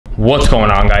What's going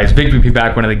on, guys? Big BP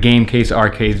back with another Game Case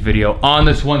Arcades video. On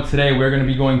this one today, we're going to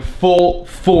be going full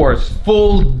force,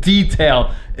 full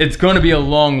detail. It's going to be a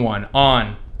long one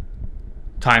on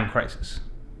Time Crisis.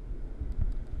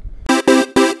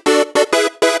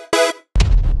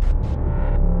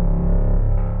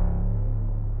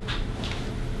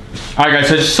 Alright guys,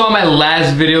 so I just saw my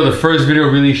last video, the first video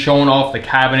really showing off the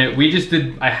cabinet.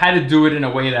 I had to do it in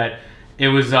a way that it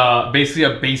was basically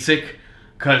a basic,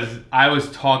 because I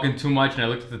was talking too much and I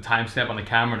looked at the timestamp on the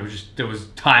camera and there was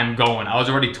time going. I was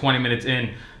already 20 minutes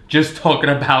in just talking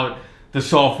about the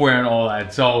software and all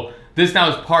that. So this now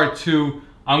is part two.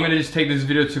 I'm gonna just take this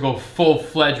video to go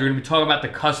full-fledged. We're gonna be talking about the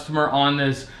customer on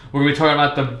this. We're gonna be talking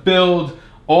about the build,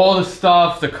 all the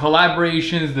stuff, the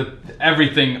collaborations,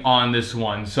 everything on this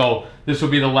one. So this will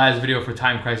be the last video for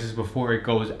Time Crisis before it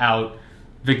goes out.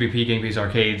 Vic BP, Game Case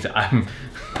Arcades, I'm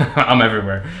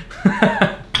everywhere.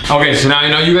 Okay, so now I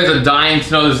know you guys are dying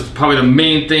to know. This is probably the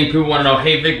main thing. People want to know,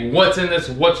 hey Vic, what's in this?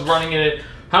 What's running in it?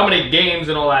 How many games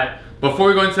and all that? Before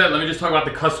we go into that, let me just talk about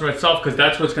the customer itself, because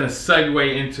that's what's going to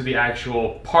segue into the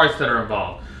actual parts that are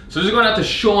involved. So this is going out to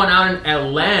Shawn out in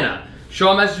Atlanta.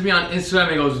 Shawn messaged me on Instagram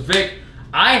and he goes, Vic,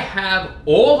 I have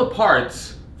all the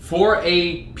parts for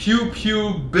a Pew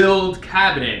Pew build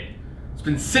cabinet. It's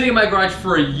been sitting in my garage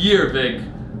for a year, Vic.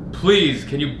 Please,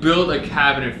 can you build a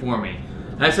cabinet for me?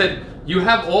 And I said, you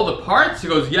have all the parts? He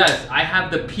goes, yes, I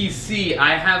have the PC,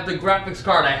 I have the graphics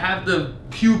card, I have the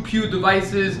Pew Pew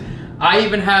devices, I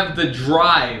even have the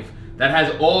drive that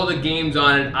has all the games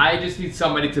on it. I just need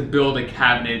somebody to build a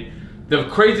cabinet. The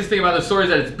craziest thing about the story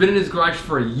is that it's been in his garage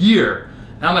for a year.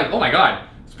 And I'm like, oh my God,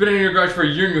 it's been in your garage for a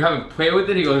year and you haven't played with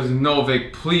it? He goes, no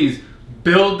Vic, please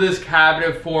build this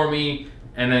cabinet for me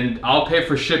and then I'll pay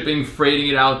for shipping, freighting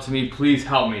it out to me, please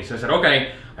help me. So I said,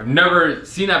 okay, I've never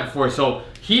seen that before. So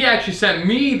he actually sent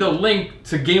me the link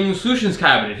to Gaming Solutions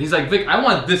cabinet. He's like, Vic, I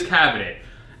want this cabinet.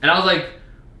 And I was like,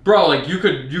 bro, like you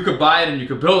could buy it and you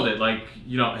could build it. Like,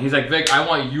 you know, he's like, Vic, I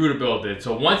want you to build it.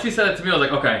 So once he said it to me, I was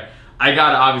like, okay, I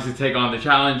gotta obviously take on the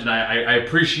challenge, and I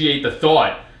appreciate the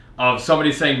thought of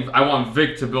somebody saying, I want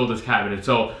Vic to build this cabinet.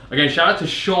 So again, shout out to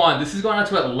Shawn. This is going out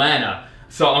to Atlanta.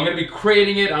 So I'm gonna be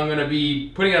creating it, I'm gonna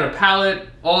be putting it on a pallet,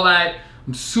 all that.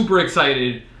 I'm super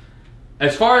excited.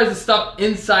 As far as the stuff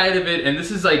inside of it, and this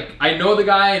is like, I know the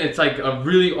guy and it's like a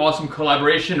really awesome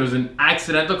collaboration. It was an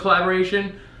accidental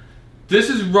collaboration. This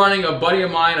is running a buddy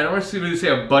of mine. I don't want to really say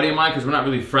a buddy of mine because we're not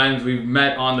really friends. We've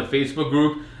met on the Facebook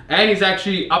group and he's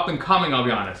actually up and coming, I'll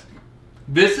be honest.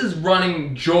 This is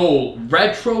running Joel,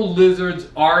 Retro Lizards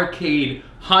Arcade,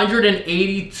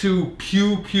 182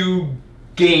 Pew Pew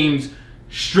games,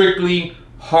 strictly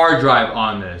hard drive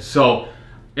on this. So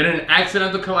in an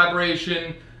accidental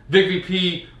collaboration, Vic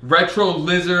VP, Retro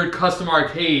Lizard Custom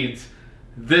Arcades,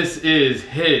 this is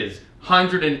his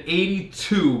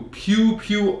 182 Pew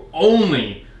Pew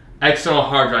only external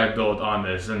hard drive build on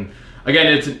this. And again,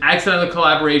 it's an accidental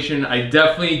collaboration. I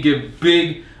definitely give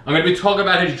big, I'm gonna be talking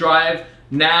about his drive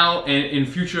now and in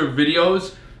future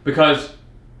videos because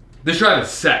this drive is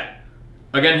set.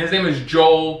 Again, his name is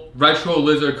Joel, Retro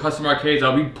Lizard Custom Arcades.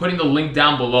 I'll be putting the link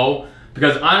down below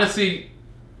because honestly,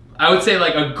 I would say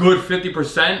like a good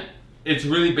 50%, it's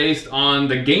really based on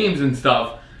the games and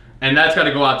stuff, and that's got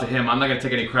to go out to him. I'm not going to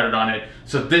take any credit on it.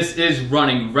 So this is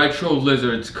running Retro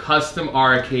Lizards Custom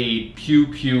Arcade Pew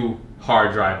Pew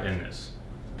hard drive in this.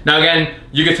 Now again,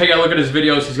 you can take a look at his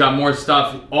videos. He's got more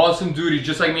stuff. Awesome dude. He's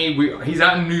just like me. He's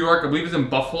out in New York. I believe he's in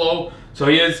Buffalo. So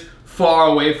he is far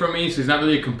away from me. So he's not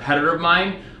really a competitor of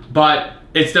mine. But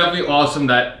it's definitely awesome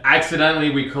that accidentally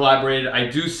we collaborated.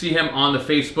 I do see him on the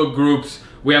Facebook groups.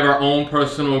 We have our own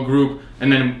personal group,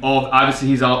 and then obviously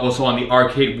he's also on the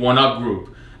Arcade 1-Up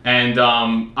group. And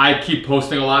I keep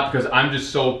posting a lot because I'm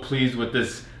just so pleased with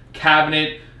this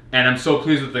cabinet, and I'm so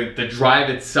pleased with the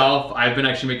drive itself. I've been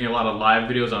actually making a lot of live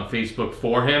videos on Facebook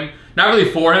for him. Not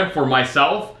really for him, for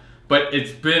myself, but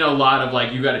it's been a lot of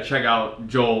like, you gotta check out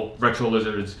Joel Retro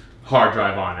Lizards hard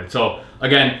drive on it. So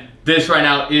again, this right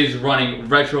now is running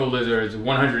Retro Lizards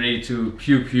 182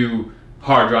 Pew Pew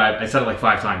hard drive. I said it like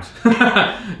 5 times.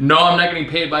 No, I'm not getting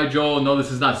paid by Joel. No, this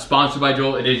is not sponsored by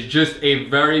Joel. It is just a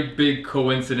very big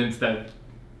coincidence that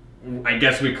I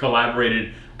guess we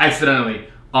collaborated accidentally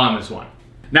on this one.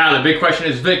 Now, the big question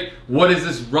is, Vic, what is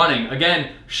this running?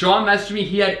 Again, Shawn messaged me.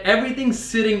 He had everything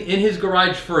sitting in his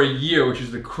garage for a year, which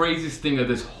is the craziest thing of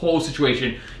this whole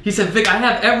situation. He said, Vic, I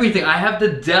have everything. I have the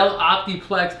Dell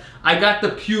optiplex. I got the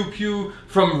Pew Pew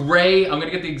from Ray. I'm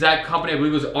gonna get the exact company. I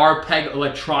believe it was RPEG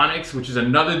Electronics, which is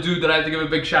another dude that I have to give a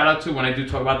big shout out to when I do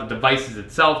talk about the devices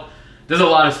itself. There's a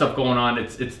lot of stuff going on.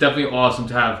 It's definitely awesome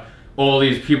to have all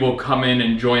these people come in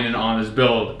and join in on this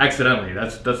build accidentally.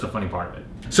 That's the funny part of it.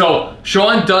 So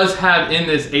Shawn does have in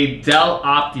this a Dell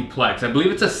optiplex. I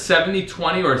believe it's a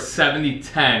 7020 or a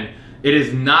 7010. It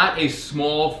is not a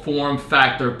small form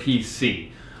factor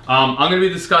PC. I'm going to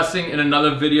be discussing in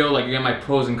another video, like again, my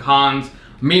pros and cons.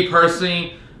 Me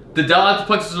personally, the Dell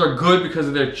optiplexes are good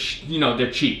because they're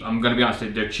cheap. I'm going to be honest,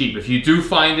 they're cheap. If you do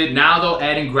find it, now though,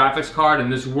 adding graphics card in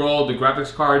this world, the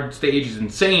graphics card stage is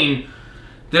insane.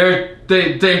 They're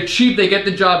cheap, they get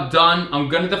the job done. I'm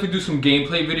gonna definitely do some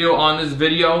gameplay video on this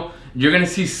video. You're gonna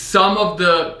see some of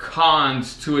the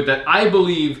cons to it that I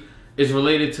believe is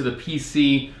related to the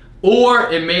PC, or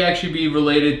it may actually be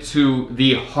related to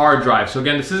the hard drive. So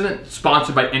again, this isn't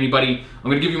sponsored by anybody. I'm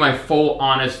gonna give you my full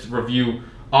honest review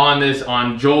on this,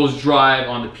 on Joel's drive,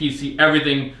 on the PC,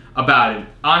 everything about it.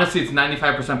 Honestly, it's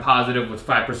 95% positive with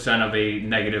 5% of a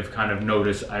negative kind of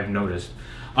notice I've noticed.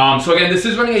 So again, this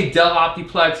is running a Dell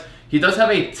optiplex. He does have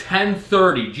a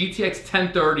 1030, GTX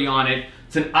 1030 on it.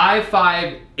 It's an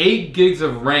i5, 8 gigs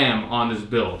of RAM on this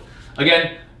build.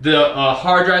 Again, the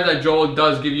hard drive that Joel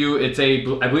does give you, it's a,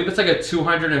 I believe it's like a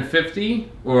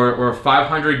 250 or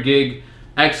 500 gig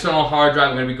external hard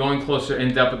drive. I'm gonna be going closer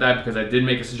in depth with that because I did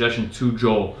make a suggestion to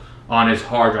Joel on his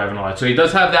hard drive and all that. So he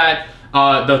does have that.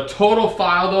 The total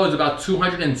file though is about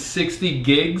 260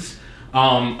 gigs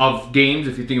of games,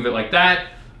 if you think of it like that.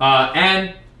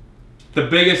 And the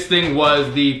biggest thing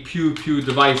was the pew pew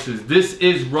devices. This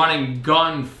is running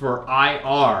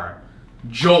Gun4IR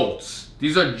jolts.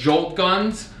 These are jolt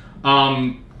guns. I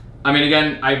mean,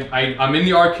 again, I'm in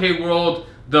the arcade world.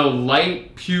 The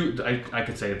light pew, I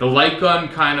could say it, the light gun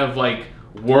kind of like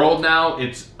world now,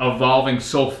 it's evolving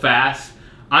so fast.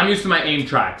 I'm used to my aim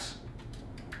tracks.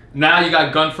 Now you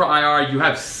got Gun4IR, you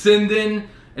have Sinden,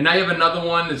 and now you have another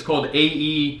one that's called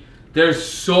AE. There's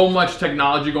so much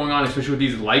technology going on, especially with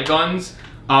these light guns.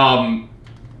 I'm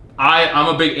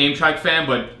a big aim track fan,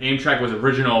 but aim track was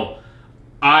original.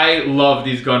 I love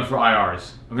these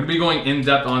Gun4IRs. I'm gonna be going in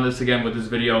depth on this again with this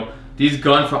video. These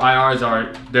Gun4IRs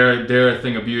are, they're a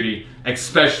thing of beauty,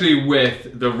 especially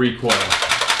with the recoil.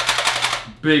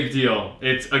 Big deal.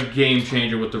 It's a game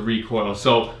changer with the recoil.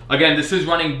 So again, this is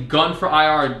running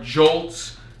Gun4IR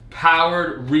jolts,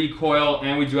 powered recoil,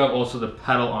 and we do have also the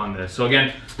pedal on this. So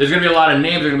again, there's gonna be a lot of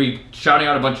names. They're gonna be shouting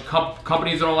out a bunch of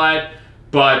companies and all that,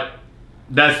 but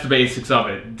that's the basics of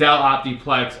it. Dell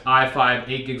optiplex, i5,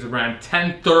 8 gigs of RAM,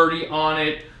 1030 on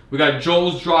it. We got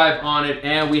Joel's drive on it,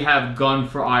 and we have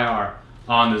Gun4IR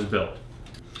on this build.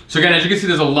 So again, as you can see,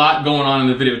 there's a lot going on in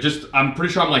the video. I'm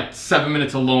pretty sure I'm like 7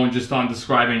 minutes alone just on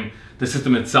describing the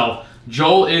system itself.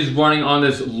 Joel is running on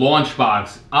this launch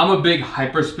box. I'm a big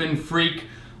hyperspin freak.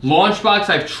 Launch box,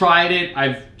 I've tried it.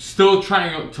 I'm still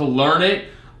trying to learn it.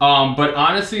 But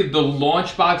honestly, the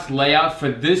launch box layout for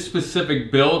this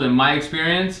specific build, in my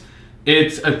experience,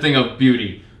 it's a thing of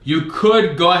beauty. You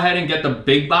could go ahead and get the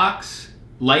big box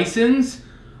license,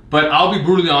 but I'll be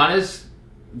brutally honest,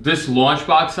 this launch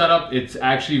box setup, it's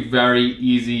actually very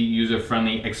easy,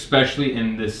 user-friendly, especially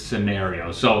in this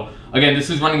scenario. So again,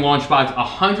 this is running launch box,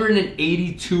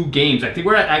 182 games. I think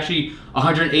we're at actually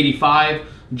 185.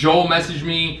 Joel messaged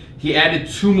me, he added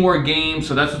 2 more games,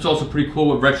 so that's what's also pretty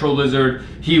cool with Retro Lizard.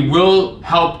 He will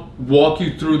help walk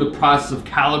you through the process of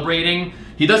calibrating.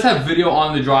 He does have video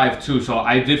on the drive too, so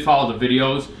I did follow the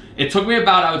videos. It took me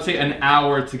about, I would say, an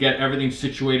hour to get everything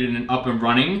situated and up and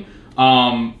running.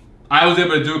 I was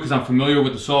able to do it because I'm familiar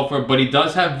with the software, but he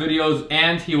does have videos,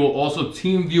 and he will also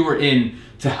team viewer in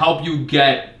to help you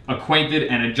get acquainted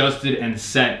and adjusted and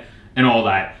set and all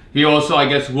that. He also, I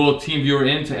guess, will team viewer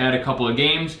in to add a couple of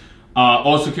games.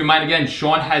 Also keep in mind, again,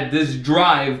 Shawn had this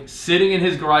drive sitting in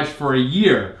his garage for a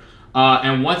year.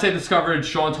 And once I discovered,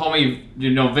 Shawn told me,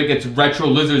 you know, Vic, it's Retro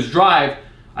Lizard's drive.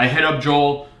 I hit up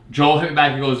Joel. Joel hit me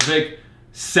back and goes, Vic,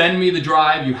 send me the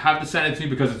drive. You have to send it to me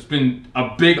because it's been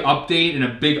a big update and a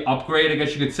big upgrade, I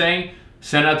guess you could say.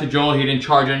 Send it out to Joel. He didn't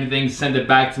charge anything. Send it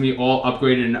back to me, all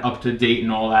upgraded and up to date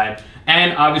and all that.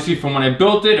 And obviously from when I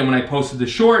built it and when I posted the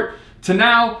short to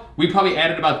now, we probably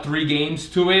added about 3 games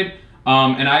to it.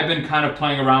 And I've been kind of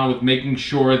playing around with making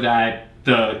sure that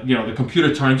the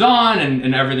computer turns on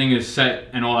and everything is set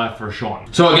and all that for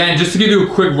Shawn. So again, just to give you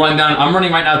a quick rundown, I'm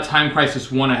running right now Time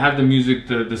Crisis 1. I have the music,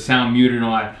 the sound muted and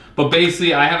all that. But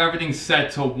basically, I have everything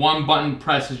set to 1 button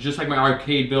presses, just like my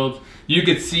arcade builds. You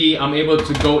could see I'm able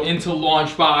to go into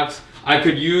Launchbox. I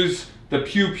could use the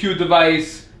Pew Pew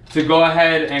device to go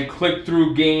ahead and click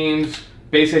through games.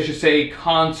 Basically, I should say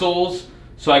consoles.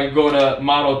 So I could go to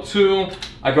Model 2.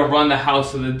 I could run the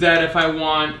House of the Dead if I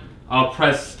want. I'll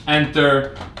press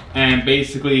enter, and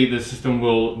basically the system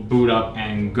will boot up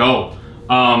and go,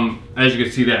 as you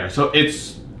can see there. So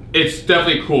it's it's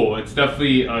definitely cool. It's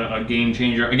definitely a game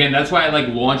changer. Again, that's why I like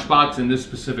Launchbox in this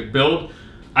specific build.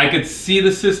 I could see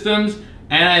the systems,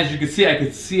 and as you can see, I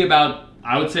could see about,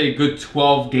 I would say, a good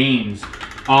 12 games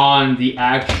on the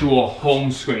actual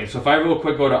home screen. So if I real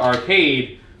quick go to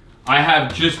arcade, I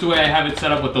have just the way I have it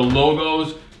set up with the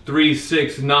logos, 3,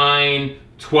 6, 9,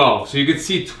 12. So you can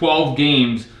see 12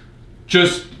 games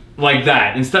just like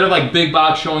that. Instead of like big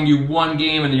box showing you one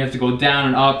game and then you have to go down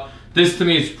and up, this to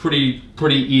me is pretty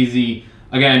easy.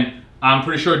 Again, I'm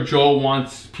pretty sure Joel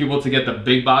wants people to get the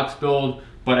big box build,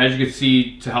 but as you can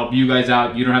see, to help you guys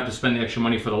out, you don't have to spend the extra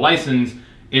money for the license.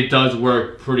 It does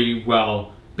work pretty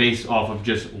well based off of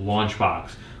just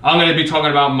Launchbox. I'm going to be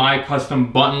talking about my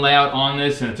custom button layout on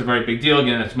this, and it's a very big deal.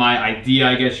 Again, it's my idea,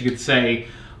 I guess you could say.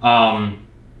 There's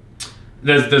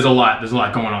a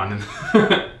lot going on.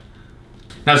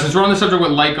 Now, since we're on the subject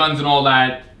with light guns and all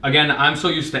that, again, I'm so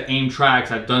used to aim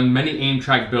tracks. I've done many aim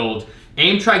track builds.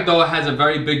 Aim track, though, has a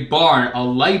very big bar, a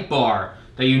light bar,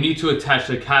 that you need to attach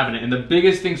to the cabinet. And the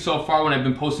biggest thing so far when I've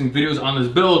been posting videos on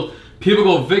this build, people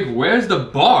go, Vic, where's the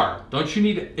bar? Don't you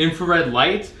need infrared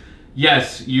lights?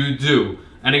 Yes, you do.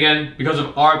 And again, because of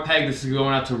RPEG, this is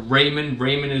going out to Raymond.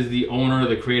 Raymond is the owner,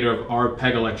 the creator of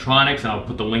RPEG Electronics, and I'll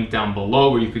put the link down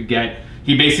below where you could get,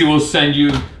 he basically will send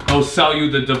you, he'll sell you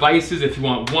the devices if you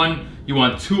want one, you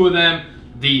want 2 of them.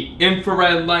 The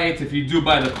infrared lights, if you do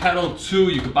buy the pedal too,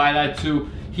 you could buy that too.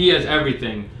 He has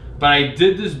everything. But I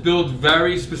did this build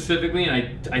very specifically,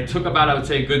 and I took about, I would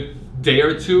say, a good day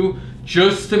or 2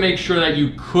 just to make sure that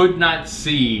you could not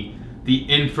see the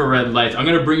infrared lights. I'm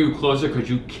gonna bring you closer because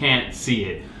you can't see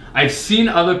it. I've seen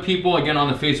other people, again,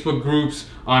 on the Facebook groups,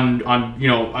 on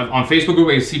Facebook group,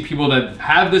 I see people that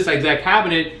have this exact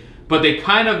cabinet, but they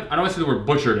kind of, I don't want to say the word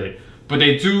butchered it, but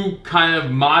they do kind of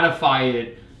modify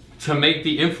it to make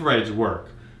the infrareds work.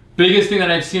 Biggest thing that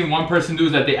I've seen one person do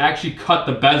is that they actually cut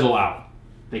the bezel out.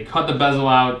 They cut the bezel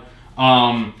out.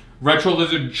 Retro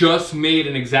Lizard just made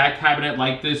an exact cabinet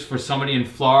like this for somebody in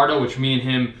Florida, which me and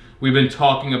him, we've been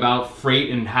talking about freight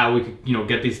and how we could,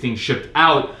 get these things shipped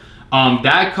out.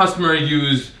 That customer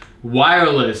used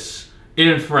wireless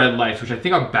infrared lights, which I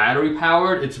think are battery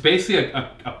powered. It's basically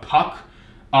a puck.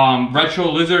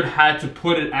 Retro Lizard had to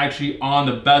put it actually on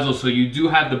the bezel, so you do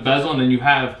have the bezel and then you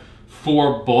have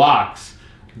 4 blocks.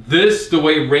 This, the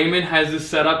way Raymond has this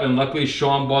set up, and luckily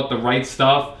Shawn bought the right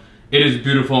stuff, it is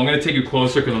beautiful. I'm gonna take you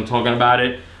closer because I'm talking about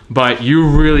it, but you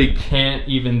really can't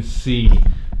even see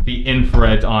the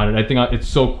infrareds on it. I think it's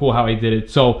so cool how I did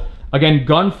it. So again,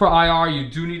 Gun4IR, you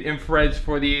do need infrareds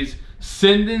for these.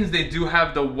 Sindens, they do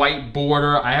have the white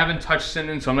border. I haven't touched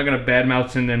Sinden, so I'm not gonna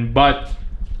badmouth Sinden, but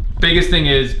biggest thing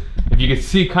is, if you can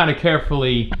see kind of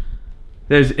carefully,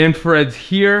 there's infrareds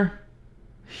here,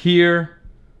 here,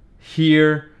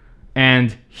 here,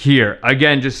 and here.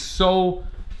 Again, just so,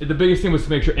 the biggest thing was to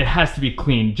make sure it has to be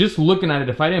clean. Just looking at it,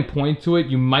 if I didn't point to it,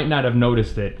 you might not have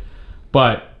noticed it,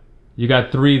 but you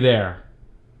got 3 there.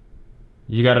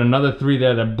 You got another 3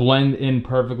 there that blend in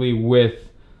perfectly with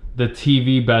the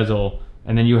TV bezel,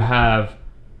 and then you have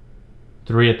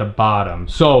 3 at the bottom.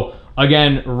 So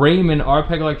again, Raymond,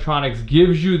 RPEG Electronics,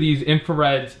 gives you these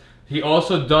infrareds. He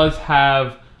also does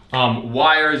have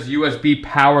wires, USB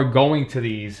power going to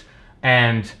these,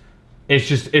 and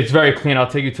it's very clean. I'll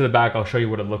take you to the back, I'll show you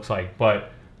what it looks like.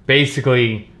 But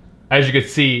basically, as you can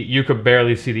see, you could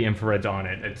barely see the infrareds on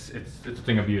it. It's a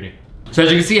thing of beauty. So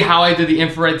as you can see how I did the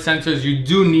infrared sensors, you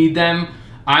do need them.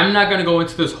 I'm not gonna go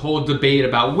into this whole debate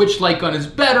about which light gun is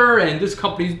better and this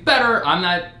company's better. I'm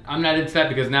not into that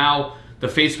because now the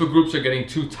Facebook groups are getting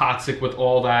too toxic with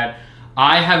all that.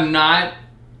 I have not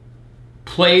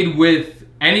played with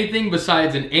anything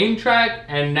besides an aim track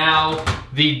and now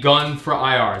the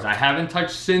Gun4IRs. I haven't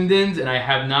touched Sindens and I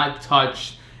have not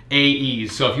touched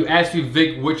AEs. So if you ask me,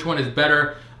 Vic, which one is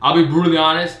better, I'll be brutally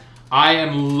honest, I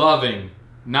am loving,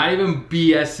 not even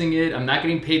BSing it, I'm not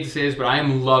getting paid to say this, but I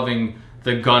am loving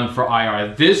the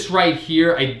Gun4IR. This right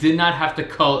here, I did not have to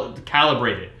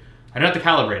calibrate it. I didn't have to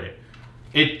calibrate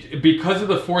it. Because of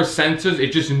the 4 sensors,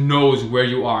 it just knows where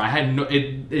you are.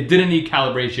 It didn't need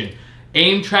calibration.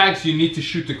 Aim tracks, you need to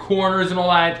shoot the corners and all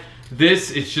that.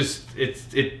 This,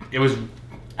 it was,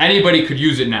 anybody could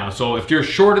use it now. So if you're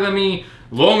shorter than me,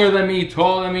 longer than me,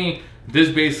 taller than me, this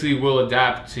basically will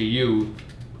adapt to you,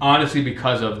 honestly,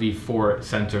 because of the 4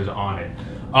 sensors on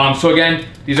it. So again,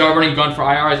 these are running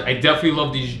Gun4IRs. I definitely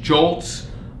love these jolts.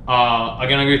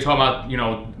 Again, I'm gonna talk about,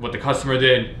 what the customer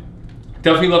did.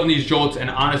 Definitely loving these jolts, and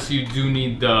honestly, you do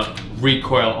need the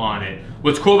recoil on it.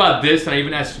 What's cool about this, and I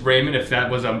even asked Raymond if that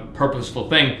was a purposeful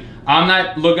thing, I'm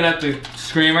not looking at the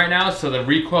screen right now, so the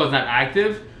recoil is not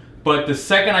active, but the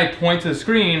second I point to the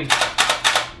screen,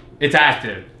 it's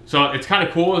active. So it's kind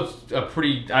of cool. It's a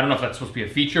pretty, I don't know if that's supposed to be a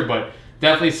feature, but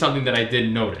definitely something that I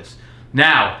did notice.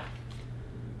 Now,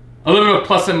 a little bit of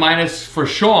plus and minus for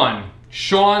Shawn.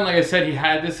 Shawn, like I said, he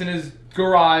had this in his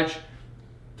garage.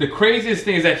 The craziest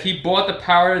thing is that he bought the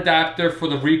power adapter for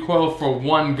the recoil for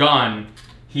one gun.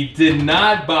 He did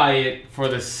not buy it for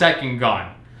the second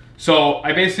gun. So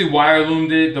I basically wire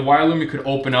loomed it. The wire loom you could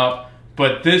open up,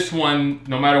 but this one,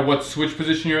 no matter what switch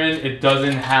position you're in, it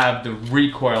doesn't have the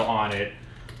recoil on it.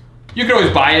 You can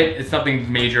always buy it. It's nothing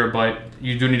major, but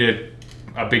you do need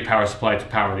a big power supply to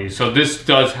power these. So this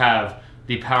does have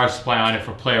the power supply on it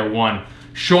for player one.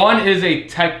 Shawn is a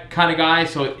tech kind of guy,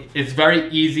 so it's very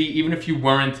easy. Even if you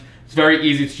weren't, it's very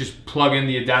easy to just plug in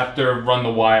the adapter, run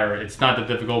the wire. It's not that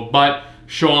difficult, but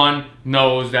Shawn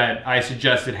knows that I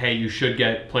suggested, hey, you should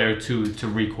get player two to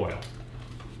recoil.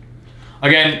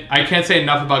 Again, I can't say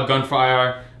enough about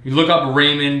Gun4IR. You look up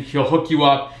Raymond, he'll hook you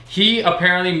up. He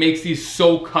apparently makes these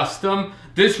so custom.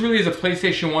 This really is a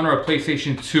PlayStation 1 or a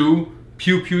PlayStation 2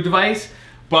 pew-pew device,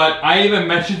 but I even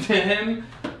mentioned to him,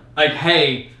 like,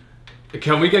 hey,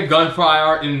 can we get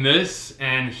Gun4IR in this?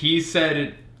 And he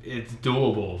said it's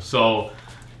doable. So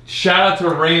shout out to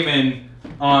Raymond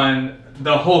on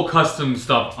the whole custom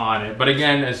stuff on it. But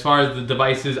again, as far as the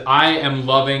devices, I am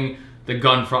loving the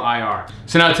Gun4IR.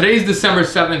 So now today's December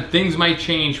 7th, things might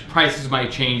change, prices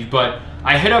might change, but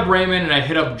I hit up Raymond and I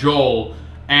hit up Joel,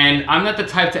 and I'm not the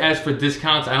type to ask for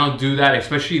discounts. I don't do that,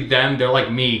 especially them. They're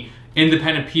like me,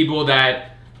 independent people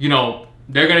that, you know,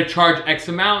 they're gonna charge X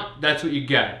amount, that's what you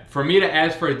get. For me to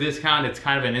ask for a discount, it's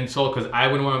kind of an insult because I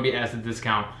wouldn't want to be asked a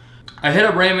discount. I hit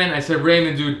up Raymond, I said,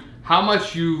 Raymond, dude, how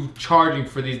much you charging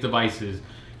for these devices?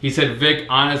 He said, Vic,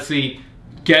 honestly,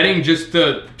 getting just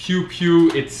the Pew Pew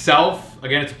itself,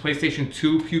 again, it's a PlayStation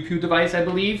 2 Pew Pew device, I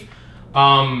believe.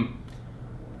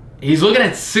 He's looking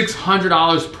at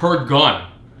 $600 per gun.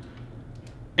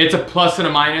 It's a plus and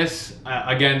a minus.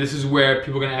 Again, this is where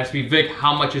people are gonna ask me, Vic,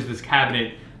 how much is this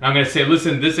cabinet? And I'm gonna say,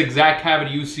 listen, this exact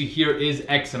cabinet you see here is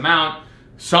X amount.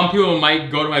 Some people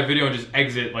might go to my video and just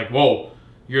exit like, whoa,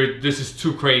 this is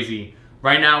too crazy.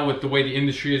 Right now, with the way the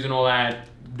industry is and all that,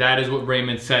 that is what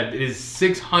Raymond said. It is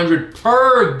 $600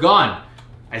 per gun.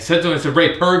 I said to him, I said,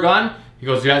 Ray, per gun? He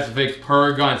goes, yes, Vic,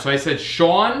 per gun. So I said,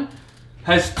 Shawn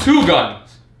has 2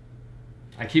 guns.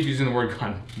 I keep using the word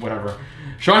gun, whatever.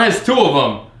 Shawn has 2 of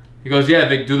them. He goes, yeah,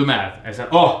 Vic, do the math. I said,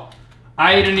 oh,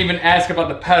 I didn't even ask about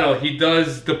the pedal. He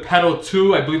does the pedal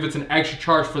too. I believe it's an extra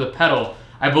charge for the pedal.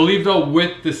 I believe though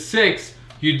with the 6,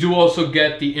 you do also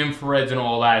get the infrareds and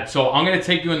all that. So I'm gonna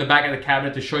take you in the back of the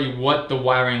cabinet to show you what the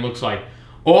wiring looks like.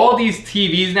 All these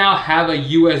TVs now have a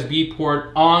USB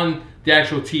port on the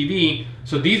actual TV.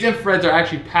 So these infrareds are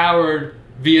actually powered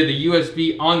via the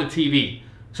USB on the TV.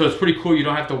 So it's pretty cool. You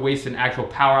don't have to waste an actual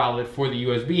power outlet for the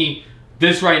USB.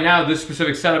 This right now, this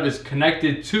specific setup is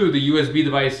connected to the USB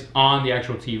device on the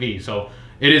actual TV. So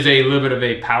it is a little bit of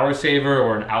a power saver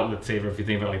or an outlet saver if you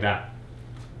think of it like that.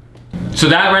 So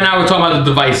that right now we're talking about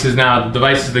the devices now. The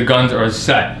devices, the guns are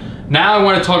set. Now I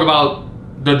want to talk about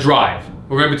the drive.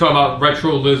 We're going to be talking about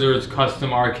Retro Lizard's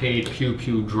Custom Arcade Pew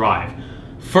Pew Drive.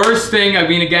 First thing, I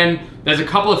mean, again, there's a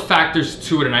couple of factors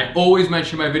to it, and I always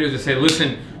mention in my videos to say,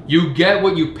 listen, you get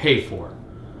what you pay for.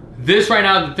 This right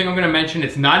now, the thing I'm gonna mention,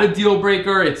 it's not a deal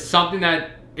breaker. It's something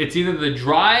that, it's either the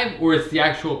drive or it's the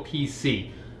actual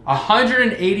PC.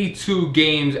 182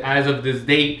 games as of this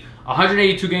date.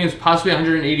 182 games, possibly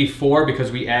 184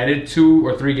 because we added 2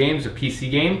 or 3 games, a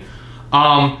PC game.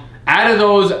 Out of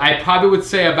those, I probably would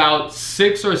say about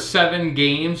 6 or 7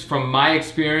 games from my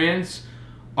experience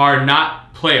are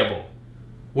not playable.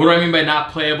 What do I mean by not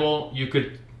playable? You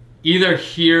could either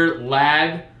hear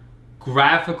lag,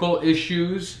 graphical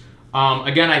issues.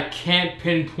 Again, I can't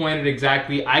pinpoint it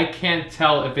exactly. I can't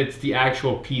tell if it's the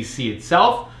actual PC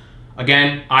itself.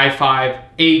 Again, i5,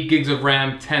 8 gigs of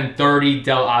RAM, 1030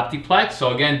 Dell optiplex.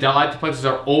 So again, Dell optiplexes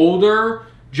are older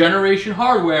generation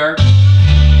hardware.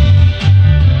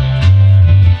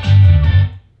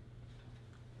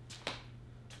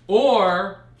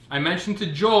 Or, I mentioned to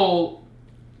Joel,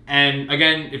 and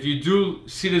again, if you do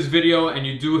see this video and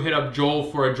you do hit up Joel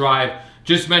for a drive,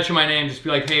 just mention my name, just be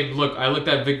like, hey, look, I looked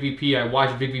at VicVP, I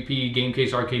watched VicVP Game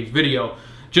Case Arcade's video,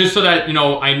 just so that, you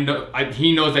know,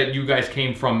 he knows that you guys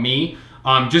came from me.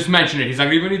 Just mention it. He's not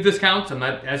gonna give any discounts. I'm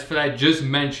not as for that, just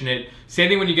mention it. Same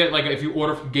thing when you get, like, if you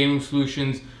order from Gaming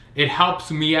Solutions, it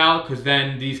helps me out because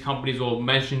then these companies will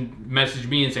message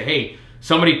me and say, hey,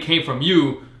 somebody came from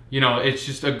you. You know, it's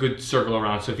just a good circle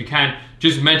around. So if you can,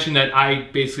 just mention that I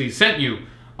basically sent you.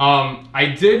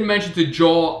 I did mention to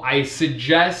Joel, I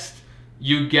suggest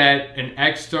you get an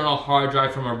external hard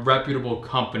drive from a reputable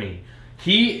company.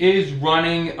 He is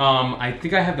running, I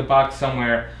think I have the box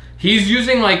somewhere. He's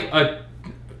using like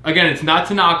again, it's not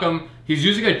to knock him, he's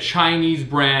using a Chinese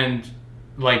brand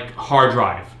like hard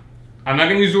drive. I'm not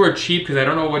gonna use the word cheap because I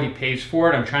don't know what he pays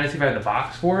for it. I'm trying to see if I have the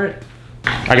box for it.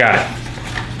 I got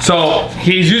it. So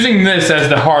he's using this as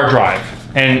the hard drive,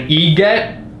 and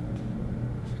eGet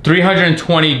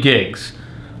 320 gigs.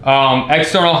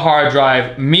 External hard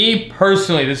drive. Me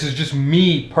personally, this is just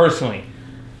me personally,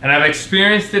 and I've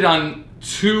experienced it on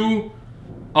 2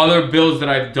 other builds that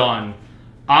I've done.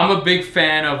 I'm a big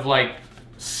fan of like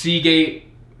Seagate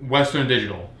Western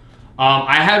Digital.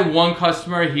 I had one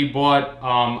customer, he bought,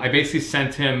 I basically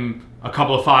sent him a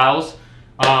couple of files,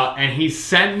 and he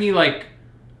sent me like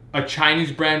a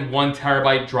Chinese brand 1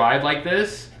 terabyte drive like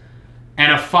this,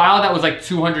 and a file that was like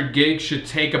 200 gigs should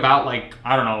take about like,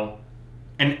 I don't know,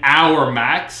 an hour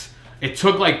max. It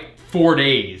took like 4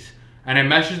 days. And I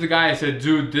messaged the guy, I said,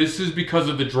 dude, this is because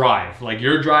of the drive. Like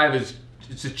your drive is,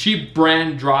 it's a cheap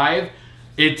brand drive.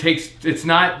 It's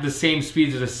not the same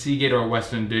speeds as a Seagate or a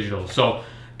Western Digital. So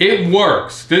it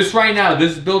works. This right now,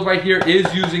 this build right here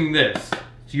is using this.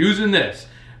 It's using this.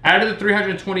 Out of the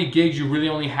 320 gigs, you really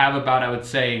only have about, I would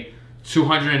say,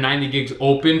 290 gigs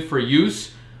open for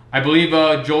use. I believe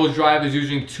Joel's drive is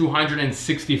using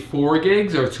 264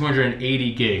 gigs or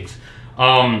 280 gigs.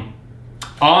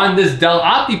 On this Dell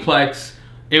Optiplex,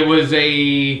 it was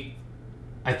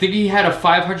I think he had a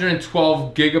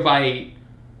 512 gigabyte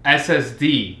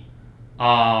SSD.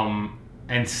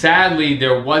 And sadly,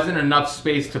 there wasn't enough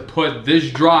space to put this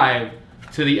drive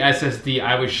to the SSD.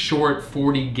 I was short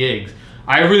 40 gigs.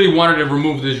 I really wanted to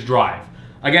remove this drive.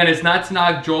 Again, it's not to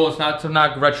knock Joel, it's not to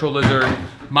knock Retro Lizard.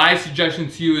 My suggestion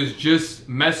to you is just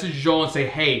message Joel and say,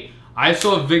 hey, I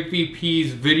saw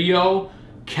VicVP's video.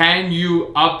 Can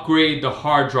you upgrade the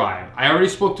hard drive? I already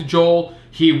spoke to Joel.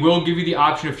 He will give you the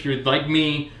option if you're like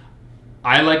me.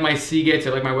 I like my Seagates,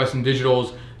 I like my Western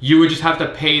Digitals. You would just have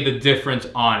to pay the difference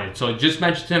on it. So just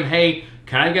mention to him, hey,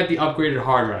 can I get the upgraded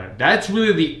hard drive? That's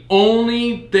really the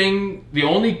only thing, the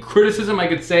only criticism I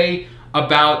could say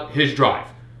about his drive.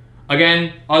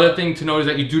 Again, other thing to note is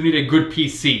that you do need a good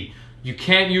PC. You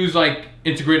can't use like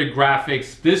integrated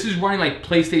graphics. This is running like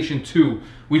PlayStation 2.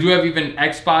 We do have even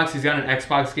Xbox. He's got an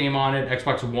Xbox game on it,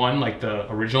 Xbox One, like the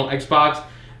original Xbox.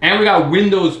 And we got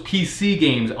Windows PC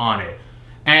games on it.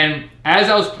 And as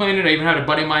I was playing it, I even had a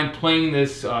buddy of mine playing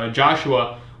this,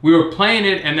 Joshua. We were playing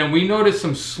it and then we noticed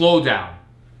some slowdown.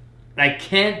 I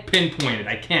can't pinpoint it,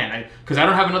 I can't. Because I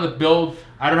don't have another build,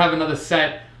 I don't have another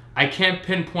set. I can't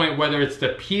pinpoint whether it's the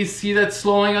PC that's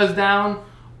slowing us down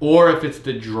or if it's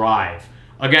the drive.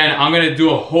 Again, I'm gonna do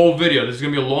a whole video. This is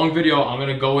gonna be a long video. I'm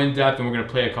gonna go in depth and we're gonna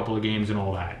play a couple of games and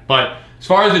all that. But as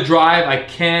far as the drive, I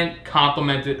can't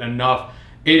compliment it enough.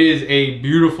 It is a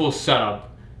beautiful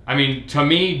setup. I mean, to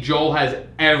me, Joel has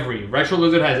Retro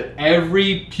Lizard has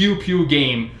every Pew Pew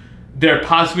game there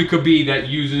possibly could be that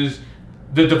uses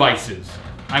the devices.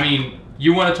 I mean,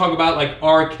 you wanna talk about like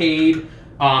arcade.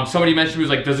 Somebody mentioned, was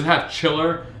like, does it have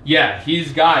chiller? Yeah,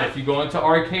 he's got, if you go into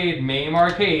arcade, MAME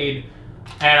arcade,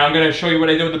 and I'm gonna show you what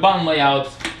I did with the button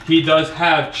layouts, he does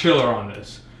have chiller on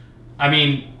this. I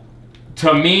mean,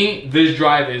 to me, this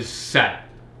drive is set.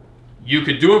 You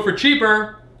could do it for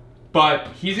cheaper, but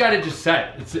he's got it just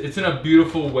set. It's in a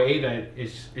beautiful way that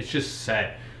it's just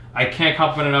set. I can't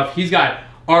compliment enough. He's got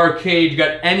arcade, you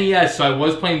got NES, so I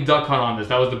was playing Duck Hunt on this.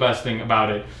 That was the best thing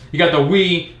about it. You got the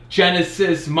Wii,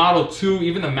 Genesis, Model 2,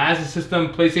 even the Master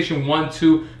System, PlayStation 1,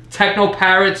 2, Techno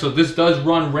Parrot, so this does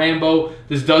run Rambo,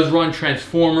 this does run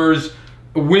Transformers,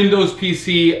 Windows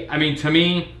PC. I mean, to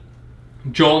me,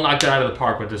 Joel knocked it out of the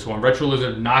park with this one. Retro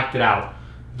Lizard knocked it out.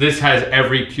 This has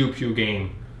every Pew Pew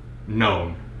game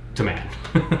known to man.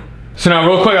 So now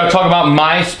real quick, I'll talk about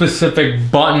my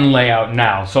specific button layout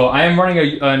now. So I am running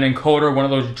an encoder, one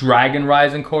of those Dragon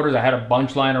Rise encoders. I had a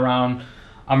bunch lying around.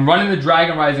 I'm running the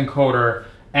Dragon Rise encoder,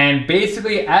 and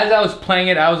basically as I was playing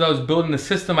it, as I was building the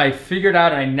system, I figured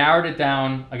out and I narrowed it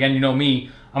down. Again, you know me,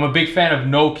 I'm a big fan of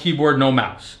no keyboard, no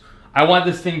mouse. I want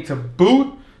this thing to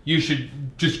boot. You should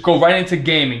just go right into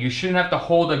gaming. You shouldn't have to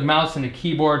hold a mouse and a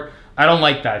keyboard. I don't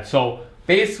like that. So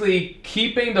basically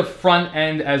keeping the front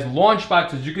end as launch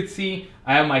box. As you can see,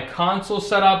 I have my console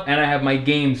set up and I have my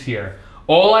games here.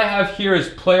 All I have here is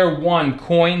player 1,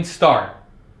 coin start.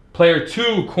 Player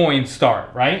 2, coin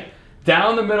start, right?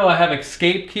 Down the middle, I have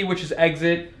escape key, which is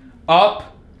exit,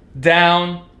 up,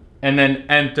 down, and then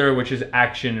enter, which is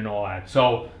action and all that.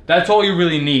 So that's all you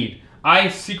really need. I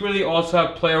secretly also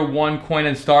have player 1, coin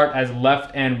and start as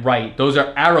left and right. Those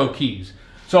are arrow keys.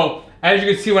 So as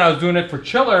you can see, when I was doing it for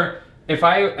chiller, if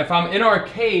I'm in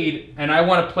arcade and I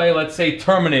want to play, let's say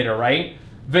Terminator, right?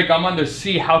 Vic, I'm under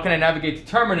C, how can I navigate to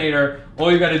Terminator?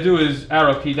 All you gotta do is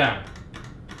arrow key down.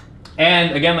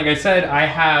 And again, like I said, I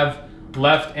have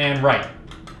left and right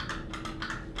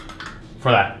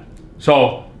for that.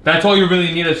 So that's all you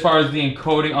really need as far as the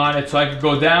encoding on it. So I could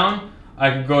go down,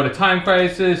 I could go to Time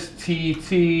Crisis,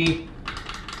 TT,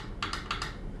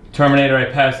 Terminator, I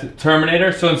passed it,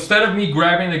 Terminator. So instead of me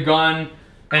grabbing the gun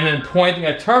and then pointing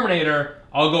at Terminator,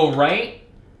 I'll go right,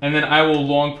 and then I will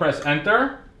long press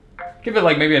enter. Give it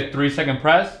like maybe a 3-second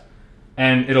press,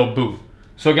 and it'll boot.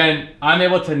 So again, I'm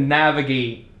able to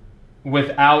navigate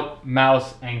without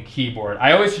mouse and keyboard.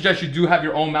 I always suggest you do have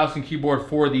your own mouse and keyboard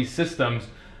for these systems,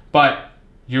 but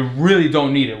you really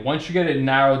don't need it. Once you get it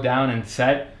narrowed down and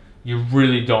set, you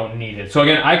really don't need it. So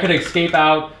again, I could escape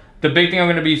out. The big thing I'm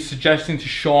gonna be suggesting to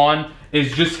Shawn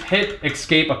is just hit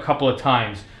escape a couple of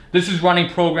times. This is running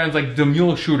programs like the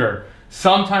Mule Shooter.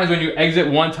 Sometimes when you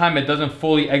exit one time, it doesn't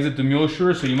fully exit the Mule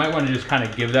Shooter, so you might wanna just kind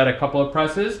of give that a couple of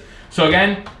presses. So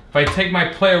again, if I take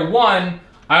my player 1,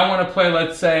 I wanna play,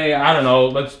 let's say, I don't know,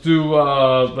 let's do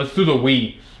the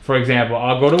Wii, for example.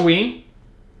 I'll go to Wii,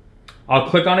 I'll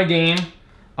click on a game.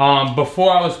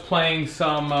 Before I was playing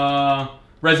some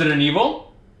Resident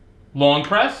Evil, long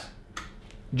press.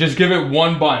 Just give it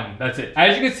one button, that's it.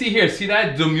 As you can see here, see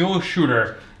that? The Mule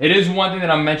Shooter. It is one thing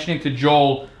that I'm mentioning to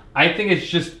Joel. I think it's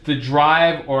just the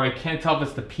drive, or I can't tell if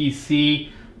it's the PC.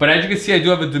 But as you can see, I do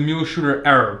have a Demule Shooter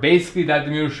error. Basically, that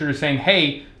Demule Shooter is saying,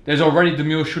 hey, there's already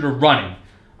Demule Shooter running.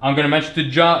 I'm gonna mention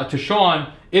to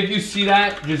Shawn, if you see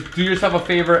that, just do yourself a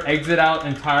favor, exit out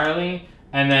entirely,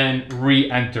 and then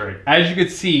re-enter it. As you can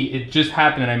see, it just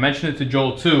happened, and I mentioned it to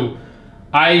Joel too.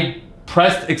 I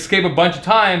pressed escape a bunch of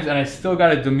times and I still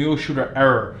got a Demule Shooter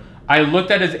error. I looked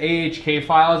at his AHK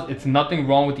files, it's nothing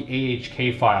wrong with the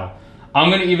AHK file. I'm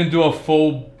gonna even do a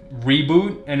full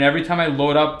reboot, and every time I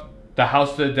load up the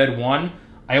House of the Dead 1,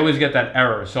 I always get that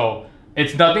error. So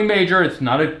it's nothing major, it's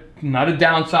not a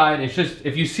downside, it's just,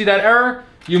 if you see that error,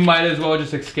 you might as well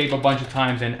just escape a bunch of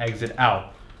times and exit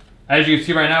out. As you can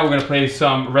see right now, we're gonna play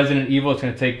some Resident Evil. It's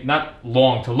gonna take not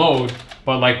long to load,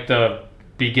 but like the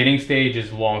beginning stage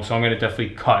is long, so I'm gonna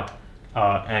definitely cut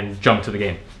and jump to the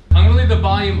game. I'm gonna leave the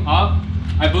volume up.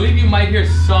 I believe you might hear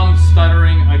some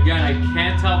stuttering. Again, I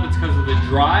can't tell if it's because of the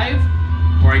drive,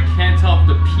 or I can't tell if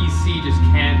the PC just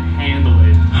can't handle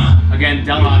it. Again,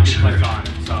 Dell optiplex on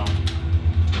it, so.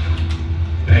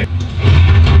 Hey.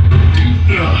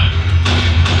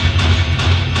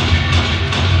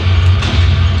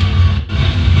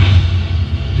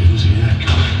 Didn't see that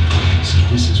coming. So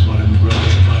this is what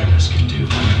Umbrella's virus can do.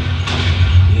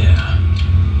 Yeah.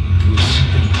 There's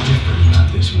something different about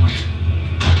this one.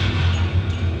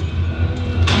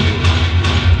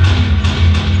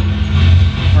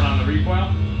 Turn on the recoil.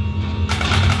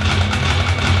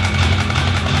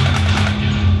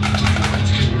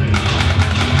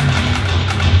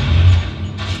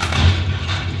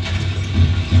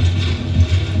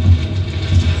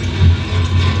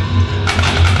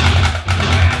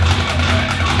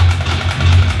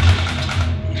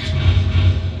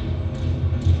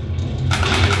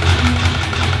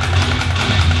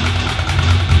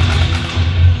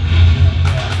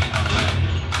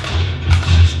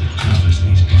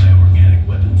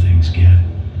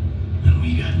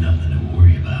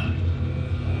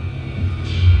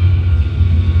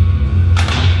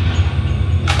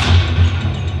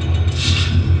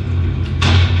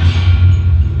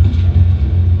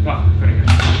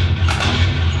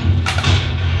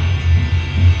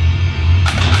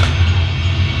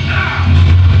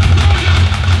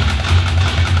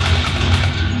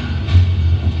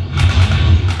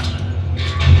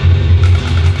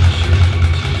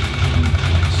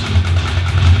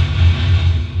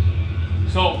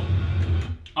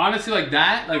 Honestly, like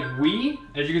that, like Wii,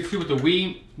 as you can see with the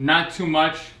Wii, not too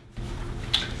much.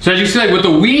 So as you see, like with the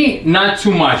Wii, not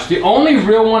too much. The only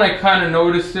real one I kind of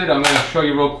noticed it, I'm gonna show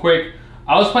you real quick.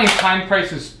 I was playing Time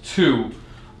Crisis 2,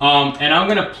 and I'm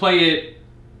gonna play it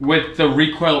with the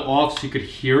recoil off so you could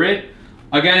hear it.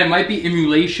 Again, it might be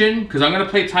emulation, because I'm gonna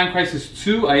play Time Crisis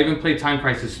 2, I even played Time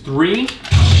Crisis 3.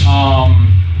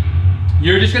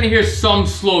 You're just gonna hear some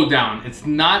slowdown. It's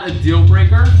not a deal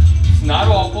breaker, it's not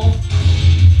awful.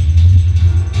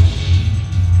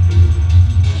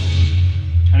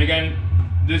 And again,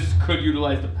 this could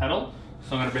utilize the pedal,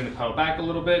 so I'm gonna bring the pedal back a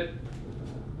little bit.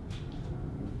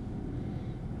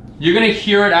 You're gonna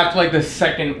hear it after like the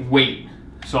second wait,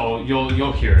 so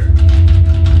you'll hear it.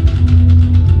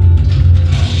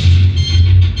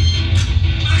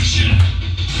 Action!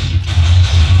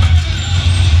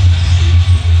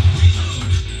 Reload!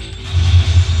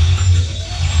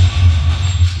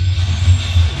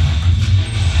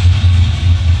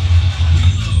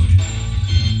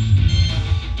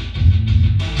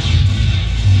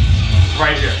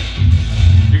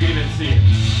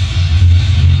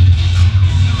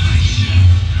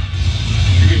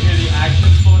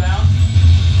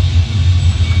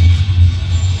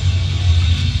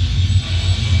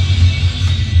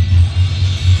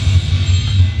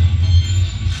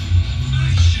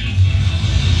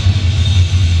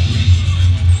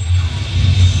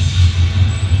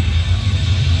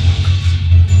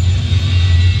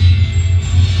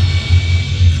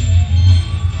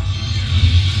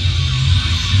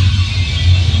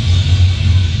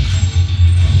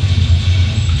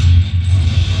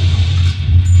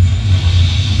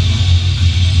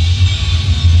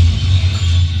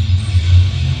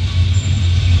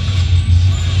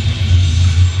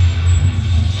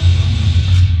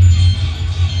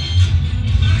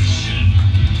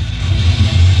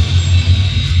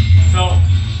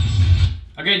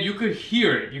 could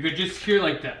hear it. You could just hear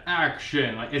like the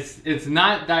action. Like it's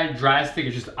not that drastic.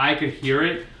 It's just I could hear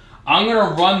it. I'm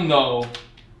gonna run though.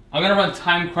 I'm gonna run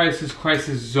Time Crisis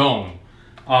Crisis Zone.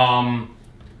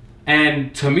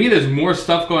 And to me, there's more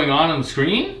stuff going on the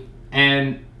screen,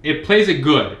 and it plays it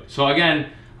good. So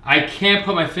again, I can't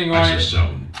put my finger on it.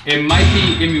 It might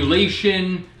be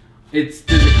emulation. There's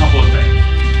a couple of things.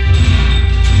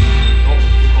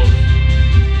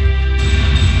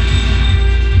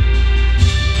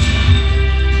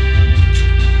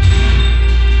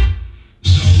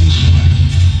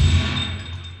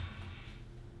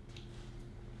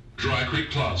 Dry Creek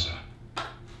Plaza.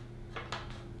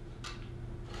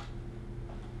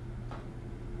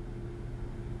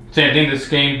 So I think this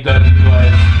game does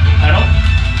utilize pedal.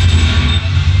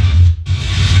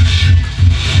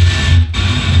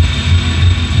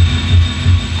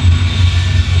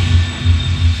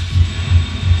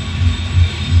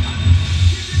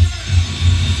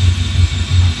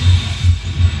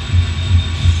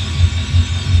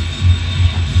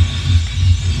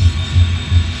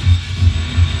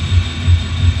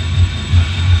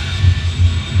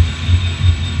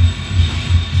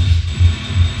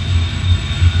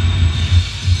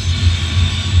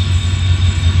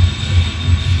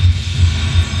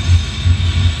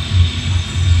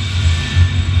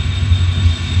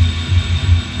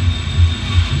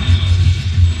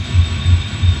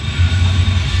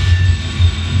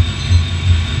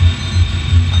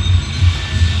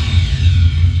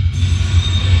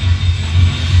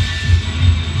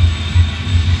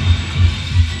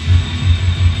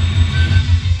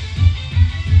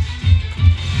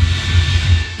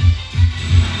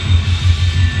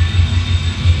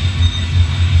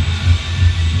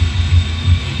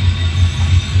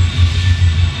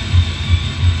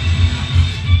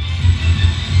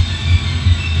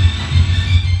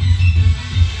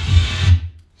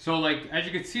 So like, as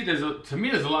you can see, to me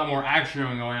there's a lot more action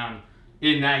going on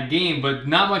in that game, but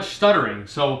not much stuttering.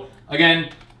 So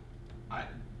again,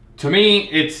 to me,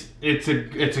 it's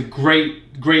a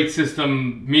great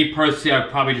system. Me personally,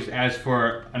 I'd probably just ask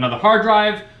for another hard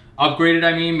drive, upgraded.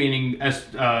 I mean, meaning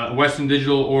Western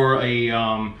Digital or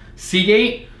a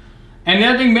Seagate. And the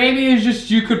other thing maybe is just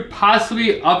you could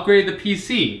possibly upgrade the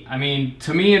PC. I mean,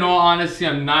 to me, in all honesty,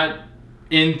 I'm not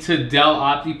into Dell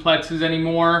optiplexes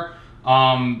anymore.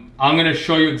 I'm going to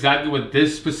show you exactly what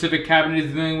this specific cabinet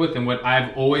is dealing with and what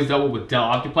I've always dealt with Dell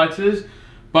optiplexes.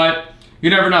 But you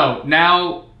never know.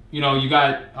 Now, you know, you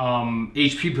got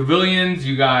HP Pavilions,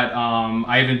 you got,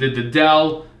 I even did the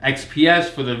Dell XPS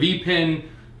for the V-Pin.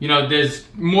 You know, there's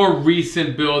more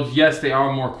recent builds. Yes, they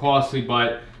are more costly,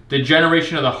 but the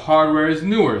generation of the hardware is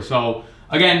newer. So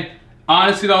again,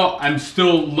 honestly though, I'm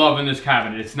still loving this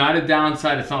cabinet. It's not a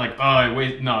downside. It's not like, oh,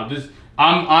 wait, no, this,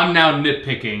 I'm now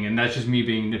nitpicking, and that's just me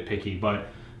being nitpicky. But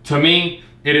to me,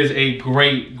 it is a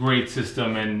great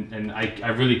system, and I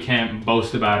really can't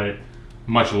boast about it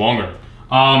much longer.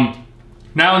 Now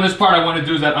in this part, I want to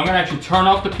do is that I'm going to actually turn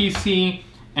off the PC,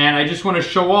 and I just want to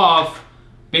show off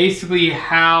basically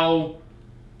how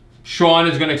Shawn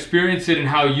is going to experience it and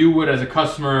how you would as a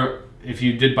customer if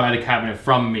you did buy the cabinet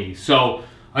from me. So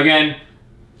again,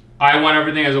 I want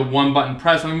everything as a one button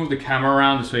press. Let me move the camera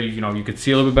around this way you could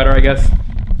see a little bit better, I guess.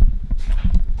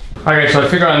 Okay, so I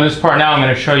figure on this part now I'm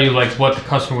going to show you like what the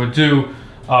customer would do.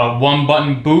 One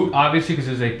button boot, obviously, because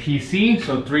it's a PC.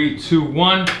 So 3, 2,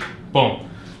 1, boom.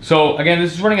 So again,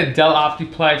 this is running a Dell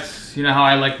Optiplex. You know how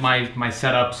I like my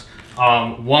setups.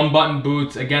 One button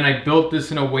boots. Again, I built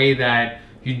this in a way that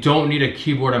you don't need a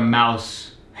keyboard and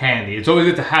mouse handy. It's always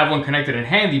good to have one connected and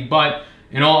handy, but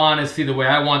in all honesty, the way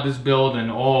I want this build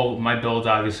and all my builds,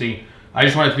 obviously, I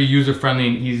just want it to be user-friendly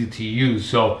and easy to use.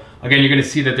 So again, you're gonna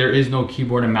see that there is no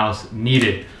keyboard and mouse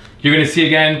needed. You're gonna see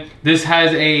again, this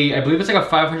has a, I believe it's like a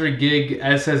 500 gig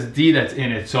SSD that's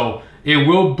in it. So it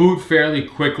will boot fairly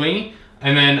quickly.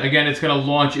 And then again, it's gonna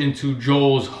launch into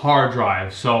Joel's hard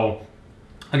drive. So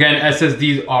again,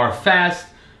 SSDs are fast,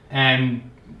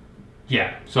 and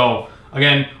yeah. So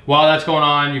again, while that's going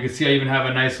on, you can see I even have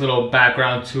a nice little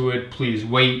background to it. Please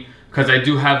wait, because I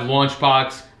do have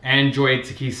Launchbox and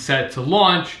Joystick set to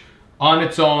launch on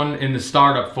its own in the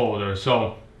startup folder.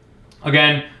 So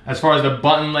again, as far as the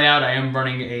button layout, I am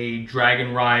running a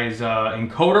Dragon Rise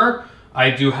encoder.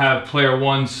 I do have player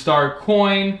 1 start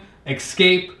coin,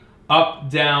 escape, up,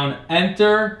 down,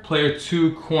 enter, player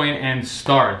 2 coin and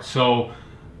start. So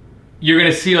you're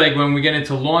gonna see like when we get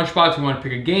into Launchbox, we want to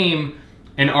pick a game.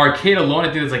 In arcade alone, I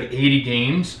think there's like 80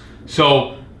 games.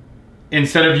 So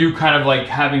instead of you kind of like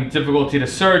having difficulty to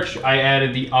search, I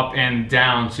added the up and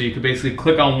down. So you could basically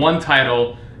click on one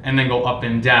title and then go up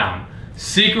and down.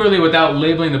 Secretly, without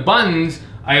labeling the buttons,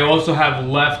 I also have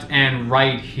left and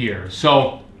right here.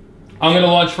 So I'm gonna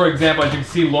launch, for example, as you can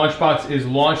see, Launchbox is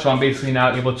launched, so I'm basically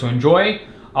now able to enjoy.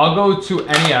 I'll go to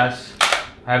NES,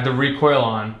 I have the recoil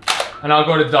on, and I'll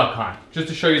go to Duck Hunt, just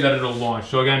to show you that it'll launch.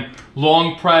 So again,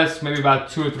 long press, maybe about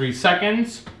 2 or 3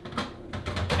 seconds,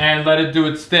 and let it do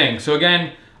its thing. So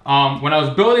again, when I was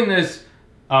building this,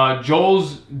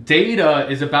 Joel's data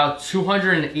is about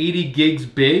 280 gigs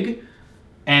big,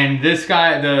 and this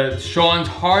guy, Shawn's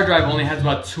hard drive only has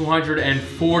about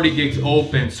 240 gigs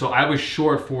open, so I was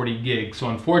short 40 gigs. So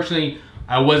unfortunately,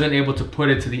 I wasn't able to put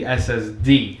it to the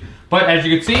SSD. But as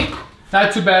you can see,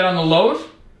 not too bad on the load.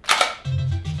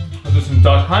 I'll do some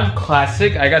Duck Hunt,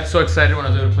 classic. I got so excited when I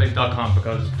was able to play Duck Hunt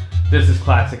because this is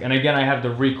classic. And again, I have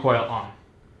the recoil on.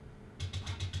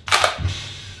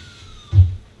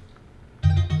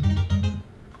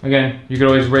 Again, you could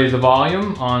always raise the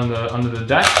volume on under the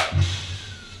deck.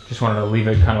 Just wanted to leave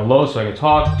it kind of low so I could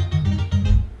talk.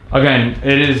 Again,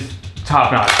 it is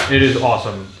top notch. It is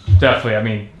awesome. Definitely, I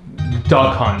mean,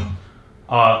 Duck Hunt.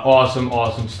 Awesome,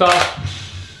 awesome stuff.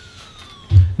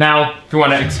 Now, if you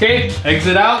want to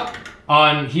exit out,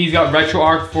 he's got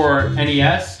RetroArch for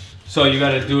NES, so you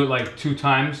got to do it like 2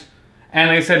 times. And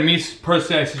like I said, me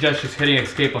personally, I suggest just hitting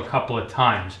escape a couple of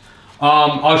times.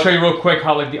 I'll show you real quick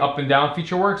how like the up and down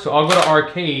feature works. So I'll go to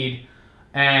arcade,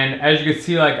 and as you can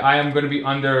see, like I am going to be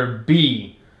under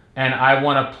B, and I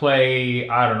want to play,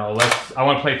 I don't know, I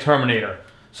want to play Terminator.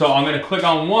 So I'm going to click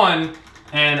on 1,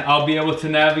 and I'll be able to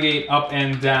navigate up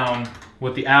and down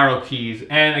with the arrow keys.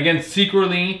 And again,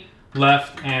 secretly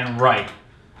left and right.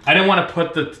 I didn't want to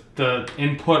put the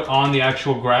input on the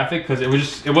actual graphic because it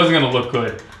wasn't going to look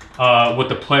good with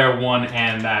the player 1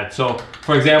 and that. So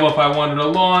for example, if I wanted to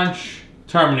launch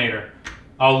Terminator,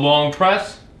 I'll long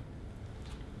press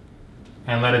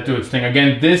and let it do its thing.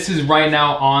 Again, this is right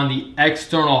now on the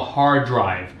external hard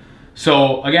drive.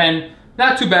 So again,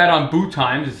 not too bad on boot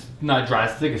times. It's not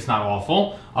drastic, it's not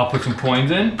awful. I'll put some coins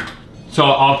in. So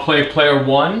I'll play player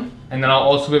 1, and then I'll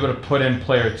also be able to put in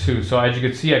player 2. So as you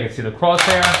can see, I can see the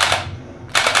crosshair.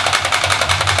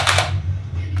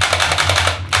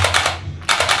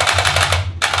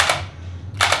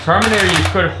 Terminator you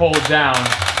could hold down,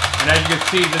 and as you can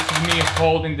see, this is me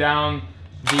holding down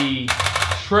the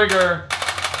trigger.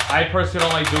 I personally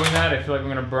don't like doing that. I feel like I'm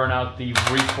gonna burn out the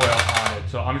recoil on it.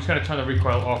 So I'm just gonna turn the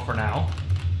recoil off for now.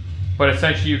 But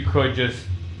essentially you could just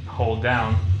hold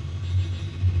down.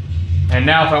 And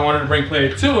now if I wanted to bring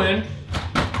player 2 in,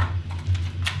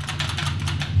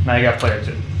 now you got player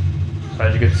 2. So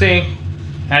as you can see,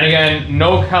 and again,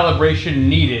 no calibration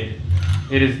needed.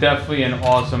 It is definitely an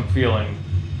awesome feeling.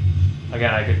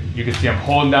 Again, you can see I'm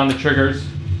holding down the triggers.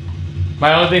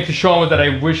 My only thing to Shawn was that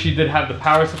I wish he did have the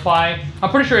power supply. I'm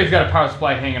pretty sure he's got a power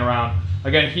supply hanging around.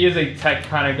 Again, he is a tech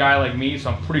kind of guy like me,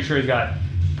 so I'm pretty sure he's got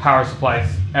power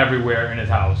supplies everywhere in his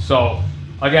house. So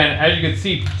again, as you can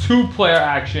see, 2-player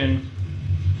action,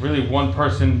 really 1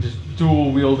 person just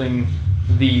dual wielding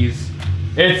these.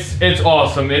 It's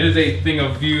awesome. It is a thing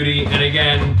of beauty. And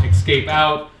again, escape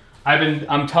out.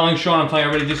 I'm telling Shawn, I'm telling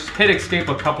everybody, just hit escape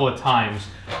a couple of times.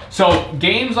 So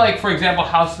games like, for example,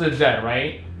 House of the Dead,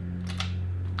 right?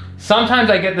 Sometimes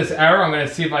I get this error. I'm gonna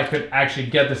see if I could actually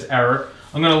get this error.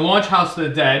 I'm gonna launch House of the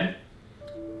Dead,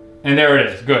 and there it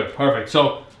is. Good, perfect.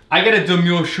 So I get a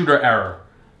demule shooter error,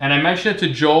 and I mentioned it to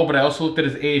Joel, but I also looked at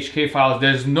his AHK files.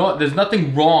 There's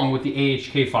nothing wrong with the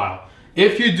AHK file.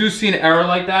 If you do see an error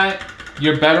like that,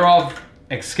 you're better off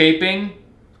escaping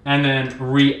and then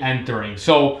re-entering.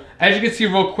 So as you can see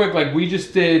real quick, like we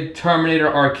just did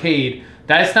Terminator Arcade,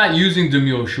 that's not using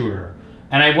demule shooter.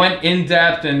 And I went in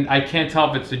depth, and I can't tell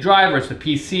if it's the drive or it's the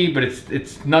PC, but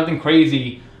it's nothing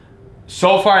crazy.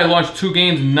 So far I launched 2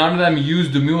 games, none of them use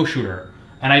demule shooter.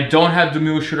 And I don't have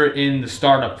demule shooter in the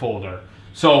startup folder.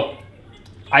 So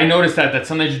I noticed that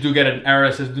sometimes you do get an error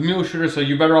that says demule shooter, so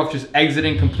you're better off just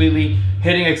exiting completely,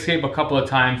 hitting escape a couple of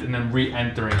times, and then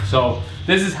re-entering. So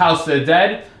this is House of the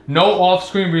Dead. No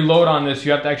off-screen reload on this.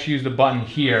 You have to actually use the button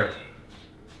here.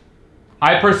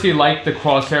 I personally like the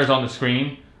crosshairs on the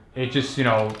screen. It just, you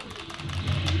know,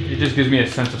 it just gives me a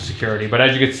sense of security. But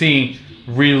as you can see,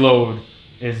 reload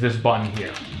is this button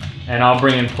here. And I'll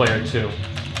bring in player 2.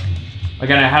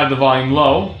 Again, I have the volume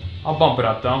low. I'll bump it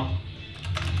up though.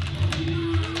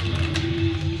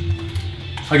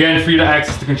 Again, for you to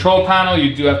access the control panel,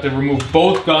 you do have to remove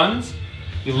both guns.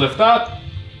 You lift up.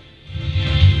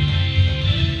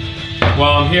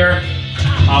 While I'm here,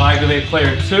 I'll activate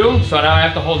player 2. So now I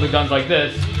have to hold the guns like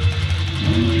this.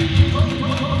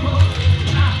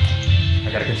 I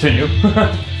gotta continue.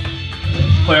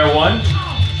 Player 1.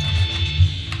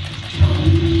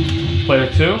 Player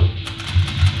 2.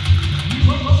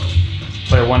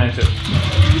 Player 1 and 2.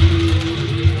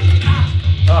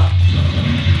 Ah.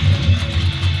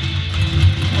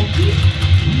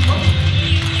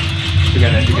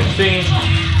 Again, as you can see.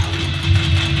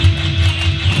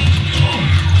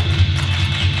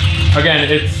 Again,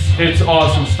 it's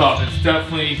awesome stuff. It's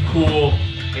definitely cool.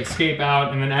 Escape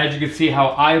out, and then as you can see how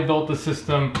I built the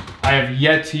system, I have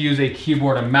yet to use a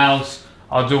keyboard and mouse.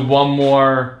 I'll do one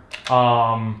more.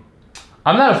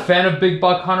 I'm not a fan of Big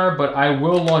Buck Hunter, but I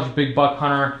will launch Big Buck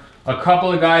Hunter. A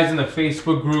couple of guys in the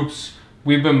Facebook groups,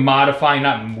 we've been modifying,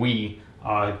 not we,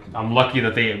 I'm lucky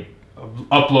that they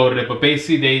uploaded it, but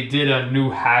basically they did a new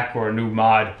hack or a new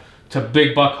mod to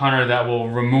Big Buck Hunter that will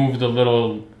remove the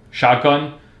little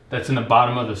shotgun that's in the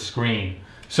bottom of the screen.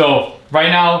 So right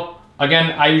now,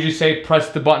 again, I usually say press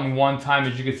the button one time.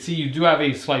 As you can see, you do have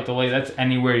a slight delay. That's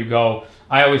anywhere you go.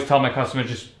 I always tell my customers,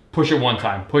 just push it one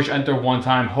time. Push enter one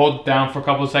time, hold down for a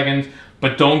couple of seconds,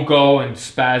 but don't go and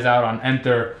spaz out on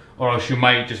enter, or else you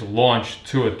might just launch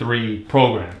 2 or 3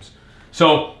 programs.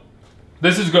 So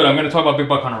this is good. I'm gonna talk about Big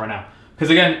Buck Hunter right now. Because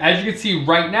again, as you can see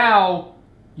right now,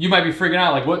 you might be freaking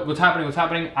out, like what's happening, what's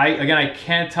happening? I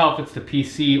can't tell if it's the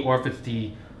PC or if it's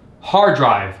the hard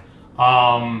drive.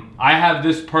 I have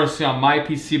this personally on my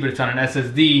PC, but it's on an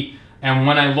SSD, and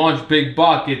when I launch Big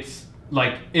Buck, it's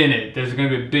like in it. There's gonna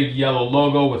be a big yellow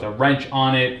logo with a wrench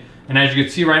on it, and as you can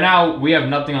see right now, we have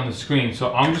nothing on the screen.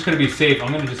 So I'm just gonna be safe.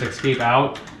 I'm gonna just escape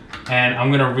out, and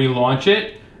I'm gonna relaunch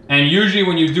it. And usually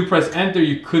when you do press enter,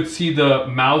 you could see the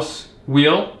mouse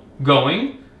wheel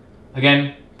going.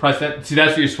 Again, press that. See,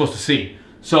 that's what you're supposed to see.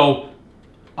 So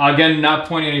again, not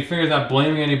pointing any fingers, not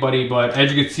blaming anybody, but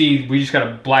as you can see, we just got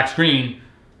a black screen.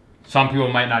 Some people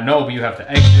might not know, but you have to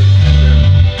exit. It's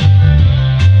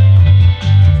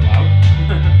loud.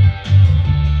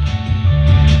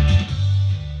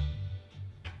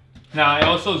 Now, I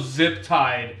also zip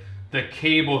tied the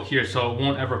cable here so it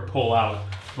won't ever pull out.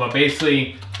 But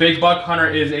basically, Big Buck Hunter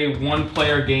is a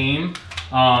 1-player game.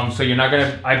 So you're not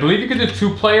gonna, I believe you could do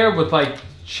 2-player with like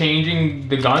changing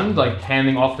the gun, like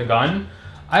handing off the gun.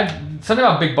 Something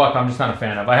about Big Buck I'm just not a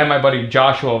fan of. I had my buddy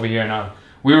Joshua over here, and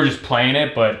we were just playing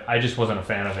it, but I just wasn't a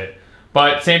fan of it.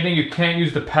 But same thing, you can't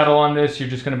use the pedal on this. You're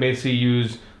just gonna basically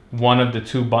use one of the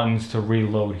 2 buttons to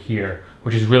reload here,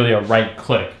 which is really a right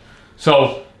click.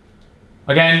 So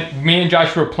again, me and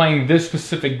Joshua were playing this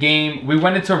specific game. We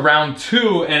went into round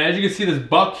 2, and as you can see, this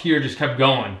buck here just kept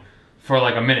going for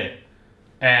like a minute.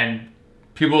 And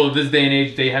people this day and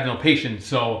age, they have no patience.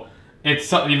 So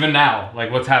it's even now, like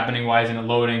what's happening, why isn't it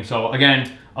loading? So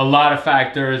again, a lot of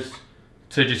factors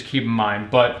to just keep in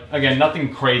mind. But again,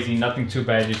 nothing crazy, nothing too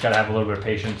bad. You just gotta have a little bit of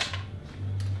patience.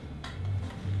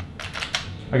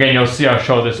 Again, you'll see I'll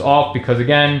show this off because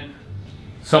again,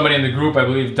 somebody in the group, I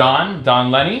believe Don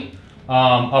Lenny,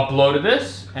 uploaded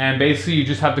this, and basically you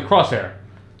just have the crosshair.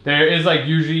 There is like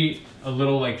usually a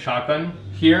little like shotgun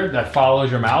here that follows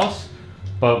your mouse,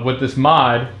 but with this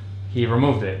mod, he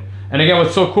removed it. And again,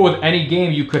 what's so cool with any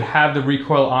game, you could have the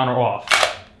recoil on or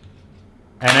off.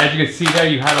 And as you can see there,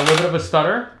 you had a little bit of a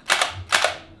stutter.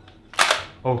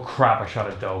 Oh crap, I shot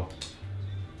a doe.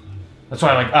 That's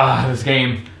why I'm like, this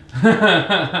game.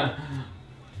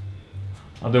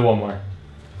 I'll do one more.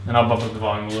 And I'll bump up the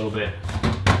volume a little bit.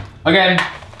 Again,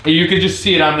 you could just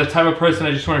see it. I'm the type of person,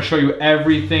 I just want to show you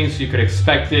everything so you could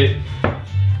expect it.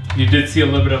 You did see a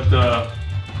little bit of the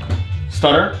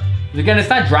stutter. Again, it's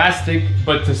not drastic,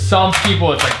 but to some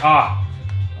people it's like,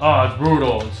 it's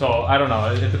brutal. So I don't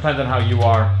know, it depends on how you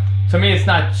are. To me, it's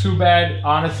not too bad.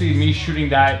 Honestly, me shooting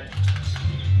that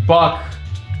buck,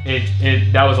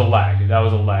 that was a lag. That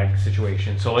was a lag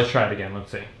situation. So let's try it again, let's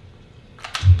see.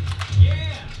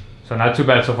 Yeah. So not too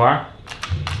bad so far.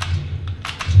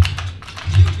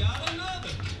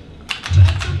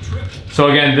 So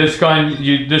again, this gun,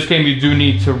 this game you do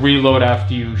need to reload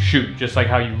after you shoot, just like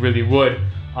how you really would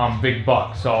on Big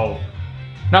Buck. So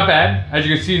not bad. As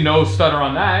you can see, no stutter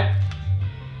on that.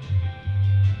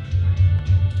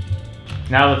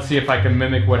 Now let's see if I can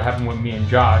mimic what happened with me and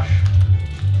Josh,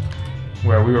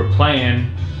 where we were playing,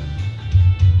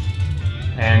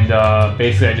 and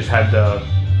basically I just had the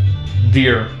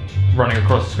deer running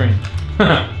across the screen.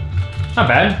 Not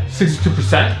bad,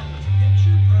 62%.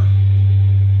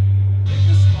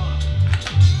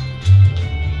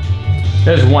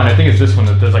 There's one, I think it's this one,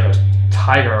 that there's like a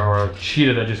tiger or a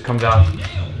cheetah that just comes out.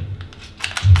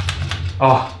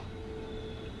 Oh.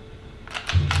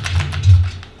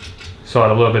 Saw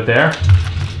it a little bit there.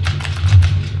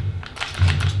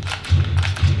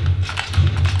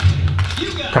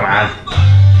 Come on.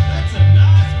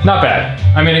 Not bad.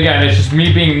 I mean, again, it's just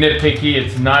me being nitpicky.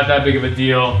 It's not that big of a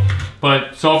deal.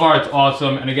 But so far it's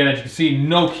awesome. And again, as you can see,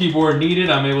 no keyboard needed.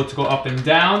 I'm able to go up and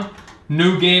down.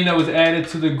 New game that was added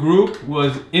to the group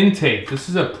was Intake. This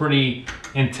is a pretty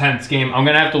intense game. I'm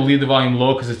gonna have to leave the volume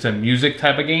low because it's a music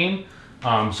type of game. So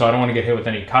I don't want to get hit with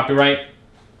any copyright.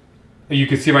 You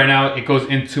can see right now it goes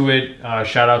into it.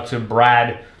 Shout out to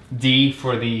Brad D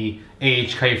for the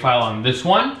AHK file on this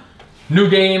one. New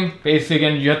game, basically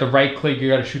again, you have to right click, you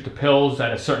gotta shoot the pills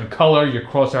at a certain color. Your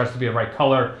crosshair has to be the right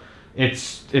color.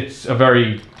 It's a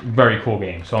very, very cool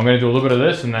game. So I'm gonna do a little bit of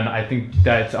this, and then I think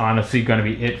that's honestly gonna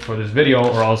be it for this video,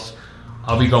 or else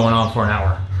I'll be going on for an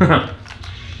hour.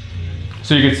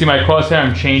 So you can see my crosshair,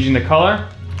 I'm changing the color.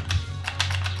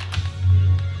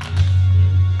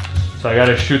 So I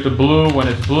gotta shoot the blue when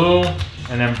it's blue,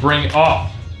 and then bring it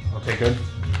off. Okay, good.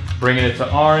 Bringing it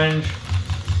to orange.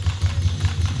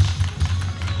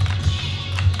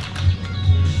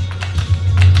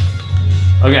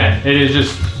 Again, it is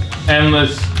just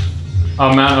endless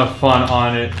amount of fun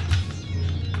on it.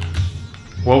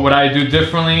 What would I do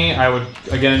differently? I would,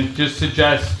 again, just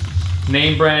suggest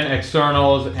name brand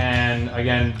externals, and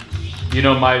again, you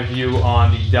know my view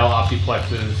on the Dell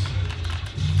optiplexes.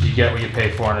 You get what you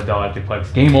pay for on a Dell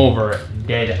optiplex. Game over,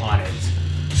 dead on it.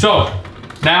 So,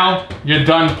 now you're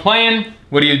done playing.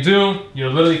 What do? You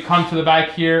literally come to the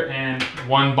back here and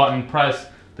one button press,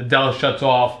 the Dell shuts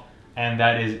off, and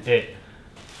that is it.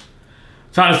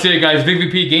 Time to see it, guys.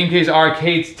 VVP Game Case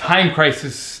Arcades Time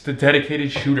Crisis, the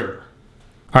dedicated shooter.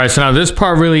 All right, so now this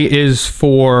part really is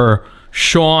for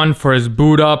Shawn for his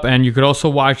boot up, and you could also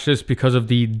watch this because of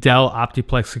the Dell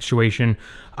optiplex situation.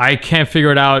 I can't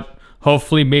figure it out.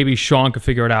 Hopefully, maybe Shawn can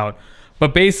figure it out.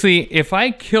 But basically, if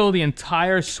I kill the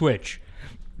entire switch,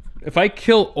 if I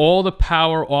kill all the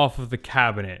power off of the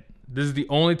cabinet, this is the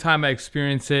only time I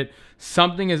experience it,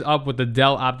 something is up with the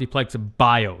Dell optiplex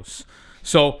BIOS.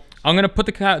 So I'm gonna put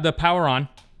the power on,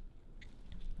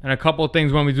 and a couple of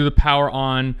things when we do the power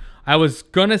on. I was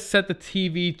gonna set the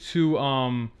TV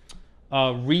to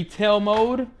retail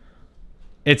mode.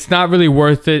 It's not really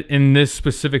worth it in this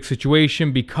specific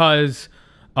situation because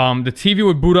the TV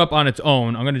would boot up on its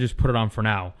own. I'm gonna just put it on for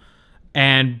now.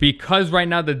 And because right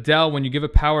now the Dell, when you give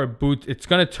it power, it boots, it's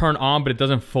gonna turn on, but it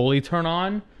doesn't fully turn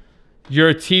on.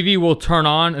 Your TV will turn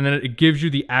on, and then it gives you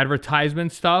the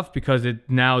advertisement stuff because it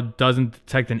now doesn't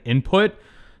detect an input.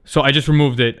 So I just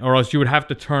removed it, or else you would have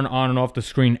to turn on and off the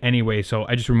screen anyway. So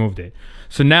I just removed it.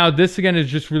 So now this again is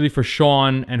just really for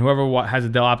Shawn and whoever has a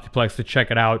Dell optiplex to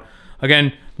check it out.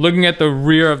 Again, looking at the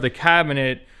rear of the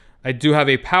cabinet, I do have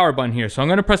a power button here. So I'm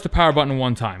gonna press the power button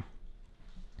one time.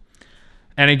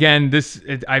 And again,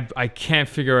 I can't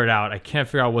figure it out. I can't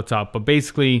figure out what's up. But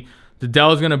basically, the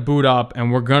Dell is gonna boot up,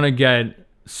 and we're gonna get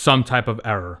some type of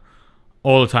error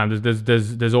all the time.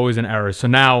 There's always an error. So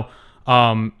now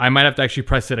I might have to actually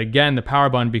press it again, the power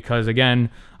button, because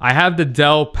again, I have the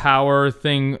Dell power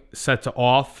thing set to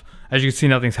off. As you can see,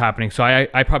 nothing's happening. So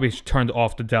I probably turned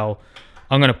off the Dell.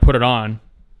 I'm gonna put it on.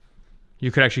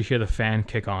 You could actually hear the fan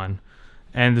kick on,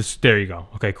 and there you go.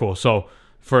 Okay, cool. So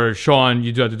for Shawn,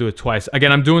 you do have to do it twice.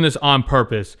 Again, I'm doing this on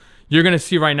purpose. You're gonna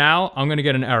see right now, I'm gonna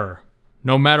get an error.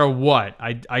 No matter what,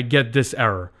 I get this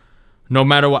error. No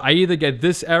matter what, I either get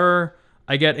this error,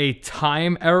 I get a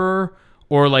time error,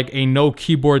 or like a no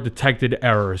keyboard detected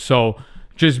error. So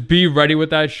just be ready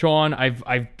with that, Shawn.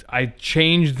 I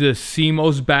changed the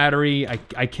CMOS battery.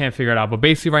 I can't figure it out. But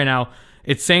basically right now,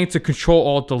 it's saying to Control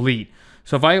Alt Delete.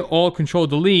 So if I Alt Control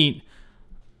Delete,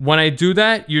 when I do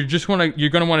that, you're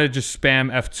gonna want to just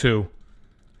spam F2.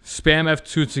 Spam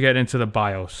F2 to get into the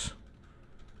BIOS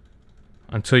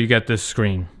until you get this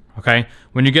screen. Okay?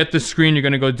 When you get this screen, you're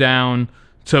gonna go down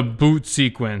to boot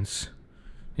sequence.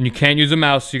 And you can't use a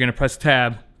mouse, so you're gonna press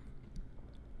tab.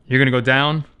 You're gonna go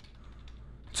down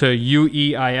to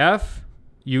UEFI,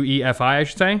 I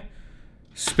should say.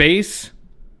 Space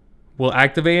will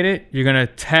activate it. You're gonna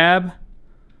tab,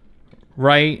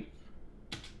 right,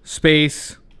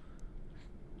 space,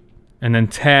 and then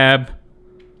tab,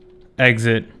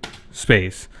 exit,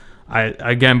 space.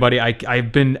 Again, buddy,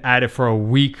 I've been at it for a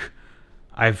week.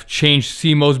 I've changed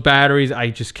CMOS batteries.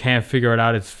 I just can't figure it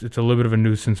out. It's a little bit of a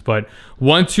nuisance. But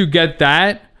once you get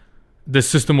that, the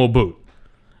system will boot.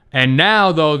 And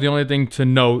now, though, the only thing to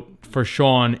note for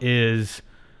Shawn is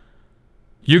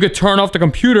you could turn off the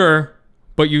computer,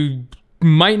 but you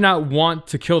might not want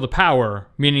to kill the power,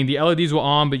 meaning the LEDs were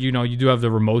on, but you know, you do have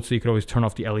the remote, so you could always turn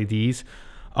off the LEDs.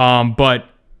 But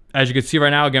as you can see right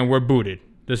now, again, we're booted.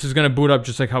 This is going to boot up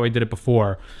just like how I did it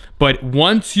before. But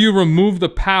once you remove the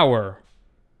power,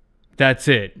 that's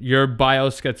it. Your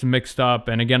BIOS gets mixed up.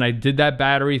 And again, I did that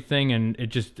battery thing, and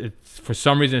it's for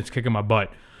some reason, it's kicking my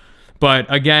butt.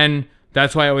 But again,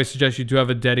 That's why I always suggest you do have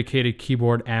a dedicated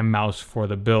keyboard and mouse for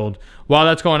the build. While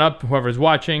that's going up, whoever's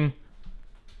watching,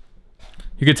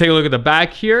 you can take a look at the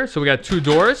back here. So we got 2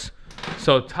 doors.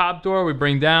 So top door we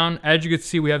bring down. As you can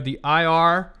see, we have the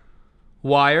IR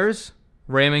wires.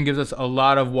 Raymond gives us a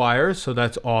lot of wires, so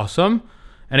that's awesome.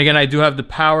 And again, I do have the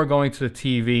power going to the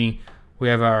TV. We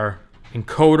have our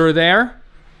encoder there.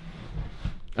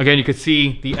 Again, you can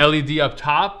see the LED up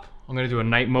top. I'm gonna do a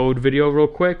night mode video real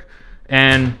quick.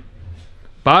 And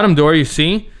bottom door, you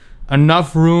see,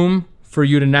 enough room for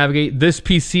you to navigate. This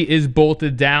PC is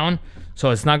bolted down,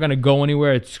 so it's not gonna go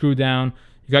anywhere. It's screwed down.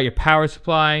 You got your power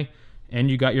supply, and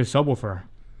you got your subwoofer.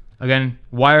 Again,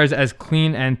 wires as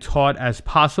clean and taut as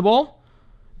possible.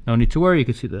 No need to worry, you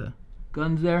can see the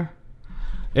guns there.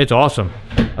 It's awesome.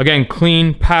 Again,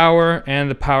 clean power,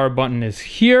 and the power button is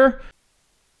here.